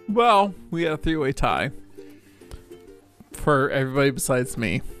 Well, we had a 3-way tie. For everybody besides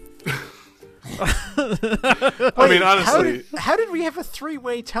me. I mean, honestly... How did we have a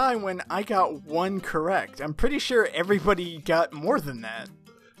 3-way tie when I got one correct? I'm pretty sure everybody got more than that.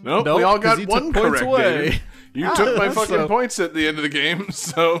 Nope, we all got one correct, away. David. You took my fucking points at the end of the game,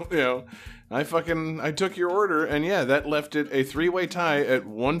 so, I took your order, and that left it a 3-way tie at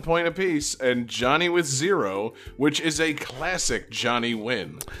 1 point apiece, and Johnny with 0, which is a classic Johnny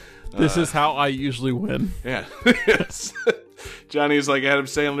win. This is how I usually win. Yeah. Yes. Johnny's like Adam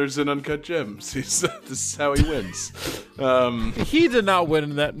Sandler's in Uncut Gems. This is how he wins. He did not win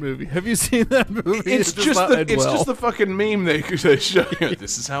in that movie. Have you seen that movie? It's just the fucking meme they show you.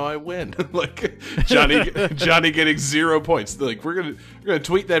 This is how I win. Like Johnny getting 0 points. They're like, we're gonna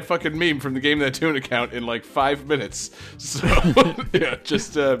tweet that fucking meme from the Game That Tune account in like 5 minutes. So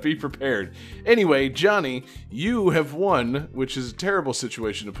just be prepared. Anyway, Johnny, you have won, which is a terrible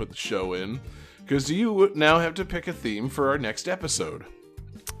situation to put the show in. Because you now have to pick a theme for our next episode.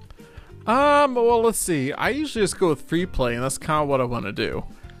 Well, let's see. I usually just go with free play, and that's kind of what I want to do.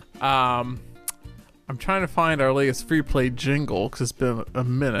 I'm trying to find our latest free play jingle, because it's been a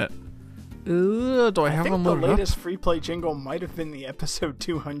minute. Do I have one loaded up? The latest up? free play jingle might have been the episode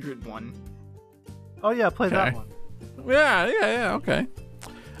 200 one. Oh, yeah, play that one. Yeah, okay.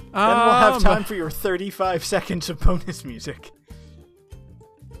 Then we'll have time for your 35 seconds of bonus music.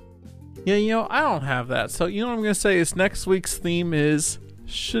 Yeah, I don't have that. So, what I'm going to say is next week's theme is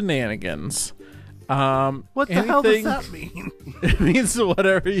shenanigans. What the hell does that mean? It means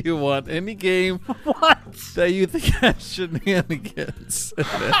whatever you want. Any game that you think has shenanigans in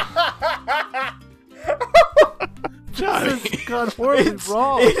it. This has gone horribly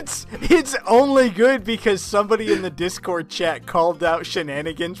wrong. It's only good because somebody in the Discord chat called out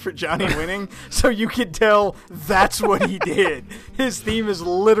shenanigans for Johnny winning, so you can tell that's what he did. His theme is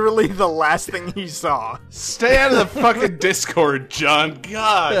literally the last thing he saw. Stay out of the fucking Discord, John.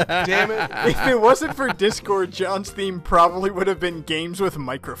 God damn it. If it wasn't for Discord, John's theme probably would have been games with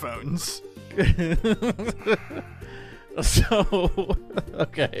microphones. So,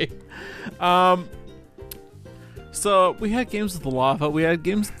 okay. So, we had games with lava, we had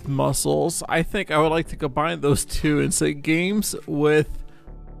games with muscles. I think I would like to combine those two and say games with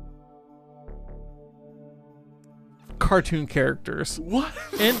cartoon characters. What?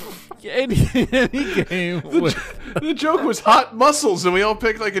 And any game The joke was hot muscles, and we all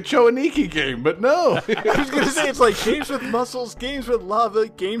picked like a Choaniki game, but no. I was gonna say, it's like games with muscles, games with lava,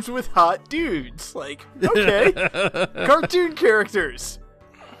 games with hot dudes. Like, okay. Cartoon characters.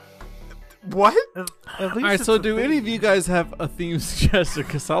 What? At least Alright, it's so a do thing. any of you guys have a theme suggestion?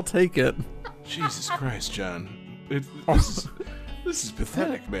 Because I'll take it. Jesus Christ, John. This is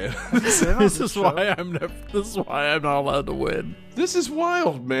pathetic, man. This is why I'm not allowed to win. This is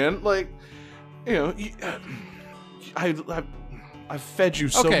wild, man. Like, you know, I've fed you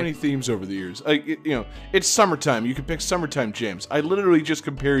so Okay. many themes over the years. Like, you know, it's summertime. You can pick summertime jams. I literally just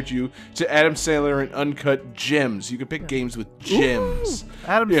compared you to Adam Sandler and Uncut Gems. You can pick games with gems.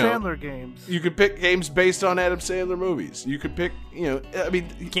 Adam You know, Sandler games. You could pick games based on Adam Sandler movies. You could pick, you know, I mean,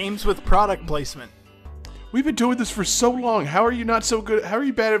 Games with product placement. we've been doing this for so long. How are you not so good? How are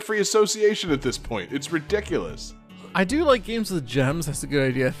you bad at free association at this point? It's ridiculous. I do like games with gems. That's a good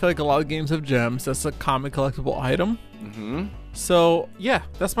idea. I feel like a lot of games have gems. That's a common collectible item. Mm-hmm. So, yeah,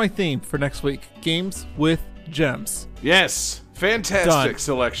 that's my theme for next week. Games with gems. Yes. Fantastic Done.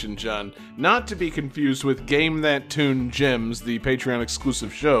 selection, John. Not to be confused with Game That Tune Gems, the Patreon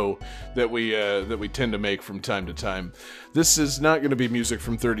exclusive show that we tend to make from time to time. This is not going to be music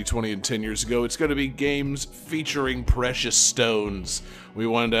from 30, 20, and 10 years ago. It's going to be games featuring precious stones. We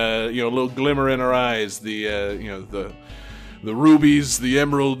wanted a little glimmer in our eyes. The rubies, the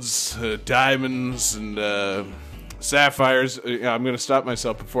emeralds, diamonds, and sapphires. I'm going to stop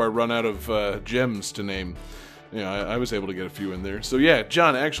myself before I run out of gems to name. I was able to get a few in there. So yeah,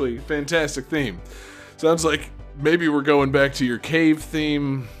 John, actually, fantastic theme. Sounds like maybe we're going back to your cave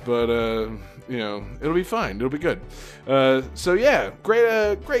theme, but it'll be fine. It'll be good. So yeah,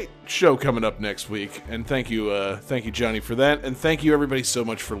 great show coming up next week, and thank you, Johnny, for that, and thank you everybody so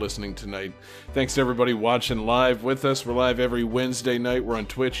much for listening tonight. Thanks to everybody watching live with us. We're live every Wednesday night. We're on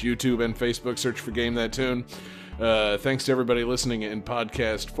Twitch, YouTube, and Facebook. Search for Game That Tune. Thanks to everybody listening in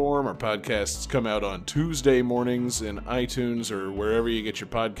podcast form. Our podcasts come out on Tuesday mornings in iTunes or wherever you get your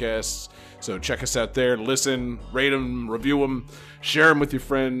podcasts. So check us out there. Listen, rate them, review them, share them with your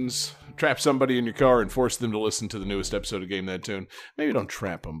friends. Trap somebody in your car and force them to listen to the newest episode of Game That Tune. Maybe don't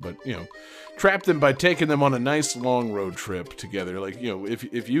trap them, but, trap them by taking them on a nice long road trip together. Like,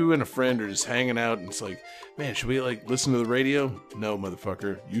 if you and a friend are just hanging out and it's like, man, should we, listen to the radio? No,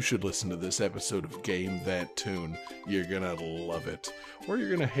 motherfucker. You should listen to this episode of Game That Tune. You're gonna love it. Or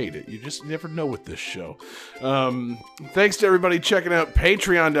you're gonna hate it. You just never know with this show. Thanks to everybody checking out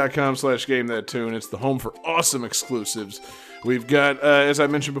patreon.com/GameThatTune. It's the home for awesome exclusives. We've got, as I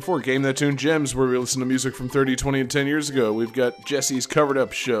mentioned before, Game That Tune Gems, where we listen to music from 30, 20, and 10 years ago. We've got Jesse's Covered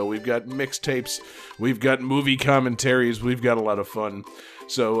Up Show. We've got mixtapes. We've got movie commentaries. We've got a lot of fun.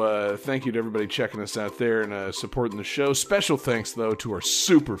 So thank you to everybody checking us out there and supporting the show. Special thanks, though, to our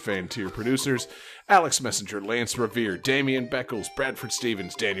super fan tier producers, Alex Messenger, Lance Revere, Damian Beckles, Bradford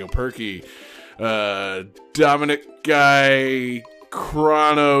Stevens, Daniel Perky, Dominic Guy,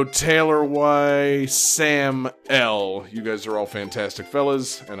 Chrono, Taylor Y, Sam L. You guys are all fantastic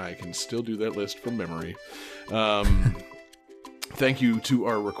fellas, and I can still do that list from memory. Thank you to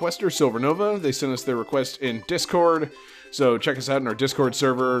our requester, Silvernova. They sent us their request in Discord. So check us out in our Discord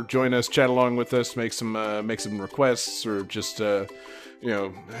server. Join us, chat along with us, make some requests, or just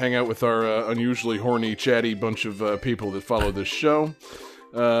hang out with our unusually horny, chatty bunch of people that follow this show.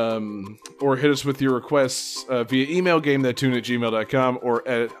 Or hit us with your requests via email, gamethattune@gmail.com,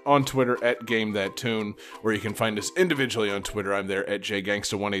 or on Twitter at gamethattune, or you can find us individually on Twitter. I'm there at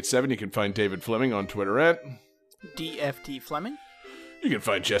jgangsta187. You can find David Fleming on Twitter at DFT Fleming. You can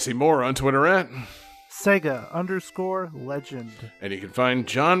find Jesse Moore on Twitter at Sega_legend. And you can find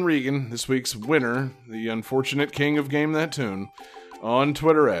John Regan, this week's winner, the unfortunate king of Game That Tune, on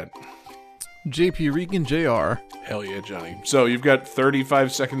Twitter at JP Regan Jr. Hell yeah, Johnny. So you've got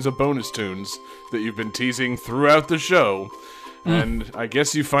 35 seconds of bonus tunes that you've been teasing throughout the show, and I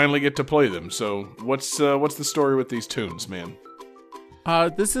guess you finally get to play them. So what's the story with these tunes, man?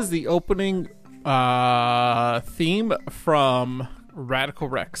 This is the opening Theme from Radical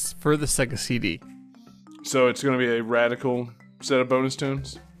Rex for the Sega CD. So it's going to be a radical set of bonus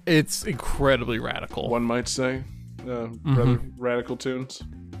tunes? It's incredibly radical. One might say. Rather radical tunes.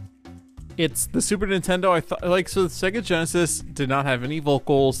 It's the Super Nintendo. So the Sega Genesis did not have any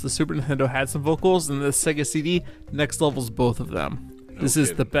vocals. The Super Nintendo had some vocals, and the Sega CD next levels both of them. This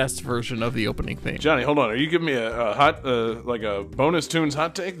is the best version of the opening theme. Johnny, hold on. Are you giving me a hot, like a bonus tunes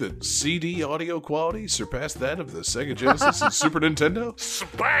hot take that CD audio quality surpassed that of the Sega Genesis and Super Nintendo?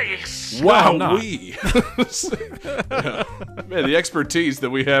 Space! Wow, No, yeah. Man, the expertise that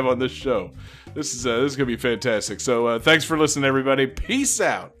we have on this show. This is going to be fantastic. So thanks for listening, everybody. Peace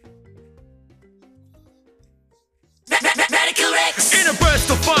out. Radical Rex! In a burst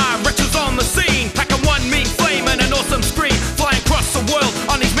of fire, Rex was on the scene, packing one mean flame and an awesome scream, flying across the world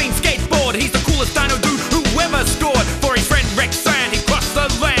on his mean skateboard. He's the coolest dino dude who ever scored. For his friend Rex Sand, he crossed the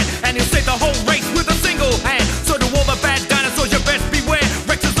land, and he'll save the whole race with a single hand. So to all the bad dinosaurs, you best beware.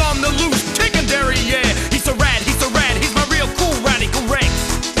 Rex is on the loose, taking dairy, yeah. He's so rad, he's my real cool Radical Rex.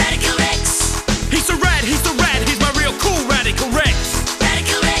 Radical Rex! He's so rad, he's my real cool Radical Rex.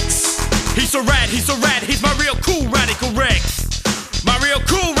 Radical Rex! He's so rad, he's my real cool Radical Rex. My real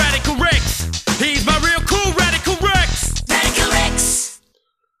cool Radical Rex. He's my real cool Radical Rex. Radical Rex.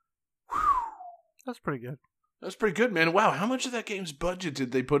 That's pretty good. That's pretty good, man. Wow, how much of that game's budget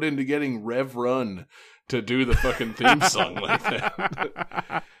did they put into getting Rev Run to do the fucking theme song like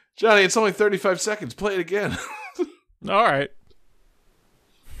that? Johnny, it's only 35 seconds. Play it again. All right.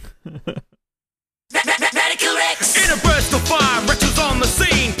 Radical Rex! In a burst of fire, Rex was on the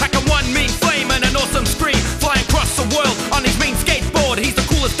scene, packing one mean flame and an awesome scream, flying across the world on his mean skateboard. He's the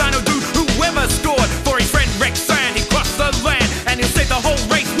coolest dino dude who ever scored. For his friend Rex Sand, he crossed the land, and he'll save the whole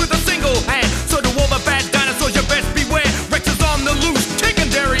race with a single hand. So to all the bad dinosaurs, you best beware. Rex is on the loose, taking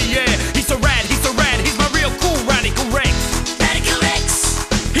dairy, yeah. He's so rad, he's my real cool Radical Rex. Radical Rex!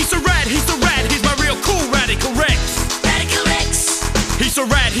 He's so rad, he's my real cool Radical Rex. Radical Rex! He's so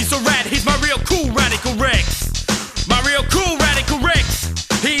rad, he's my real cool Radical Rex. My real cool Radical Rex.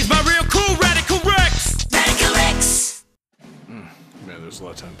 He's my real cool Radical Rex. Radical Rex. Man, there's a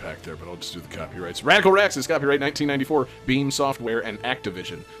lot to unpack there, but I'll just do the copyrights. Radical Rex is copyright 1994, Beam Software and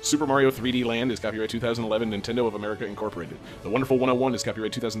Activision. Super Mario 3D Land is copyright 2011, Nintendo of America Incorporated. The Wonderful 101 is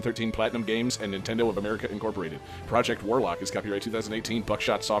copyright 2013, Platinum Games and Nintendo of America Incorporated. Project Warlock is copyright 2018,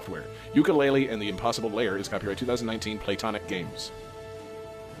 Buckshot Software. Yooka-Laylee and the Impossible Lair is copyright 2019, Platonic Games.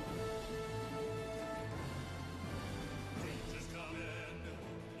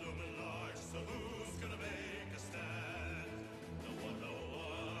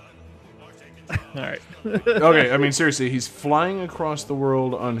 All right. Okay, I mean, seriously, he's flying across the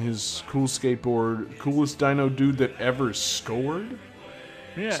world on his cool skateboard, coolest dino dude that ever scored?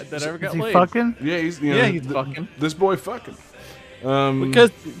 Yeah, that ever got Is he laid. fucking? Yeah, he's fucking. This boy fucking.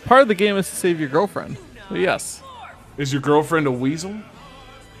 Because part of the game is to save your girlfriend. So yes. Is your girlfriend a weasel?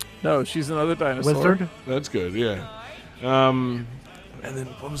 No, she's another dinosaur. Wizard? That's good, yeah. And then,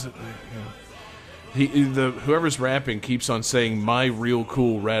 what was it? Whoever's rapping keeps on saying "my real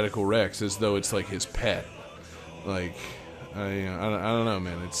cool Radical Rex" as though it's like his pet. Like, I don't know,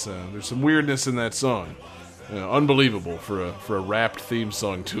 man. It's there's some weirdness in that song. Unbelievable for a rapped theme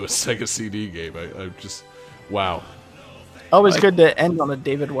song to a Sega CD game. I just wow. Always good to end on a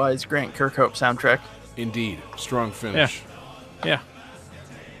David Wise, Grant Kirkhope soundtrack. Indeed, strong finish. Yeah.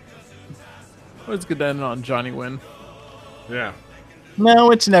 Always good to end on Johnny Win. Yeah.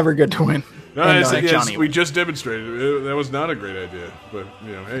 No, it's never good to win. No, And, Johnny we just demonstrated it. That was not a great idea, but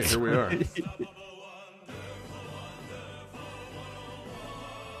hey, here we are.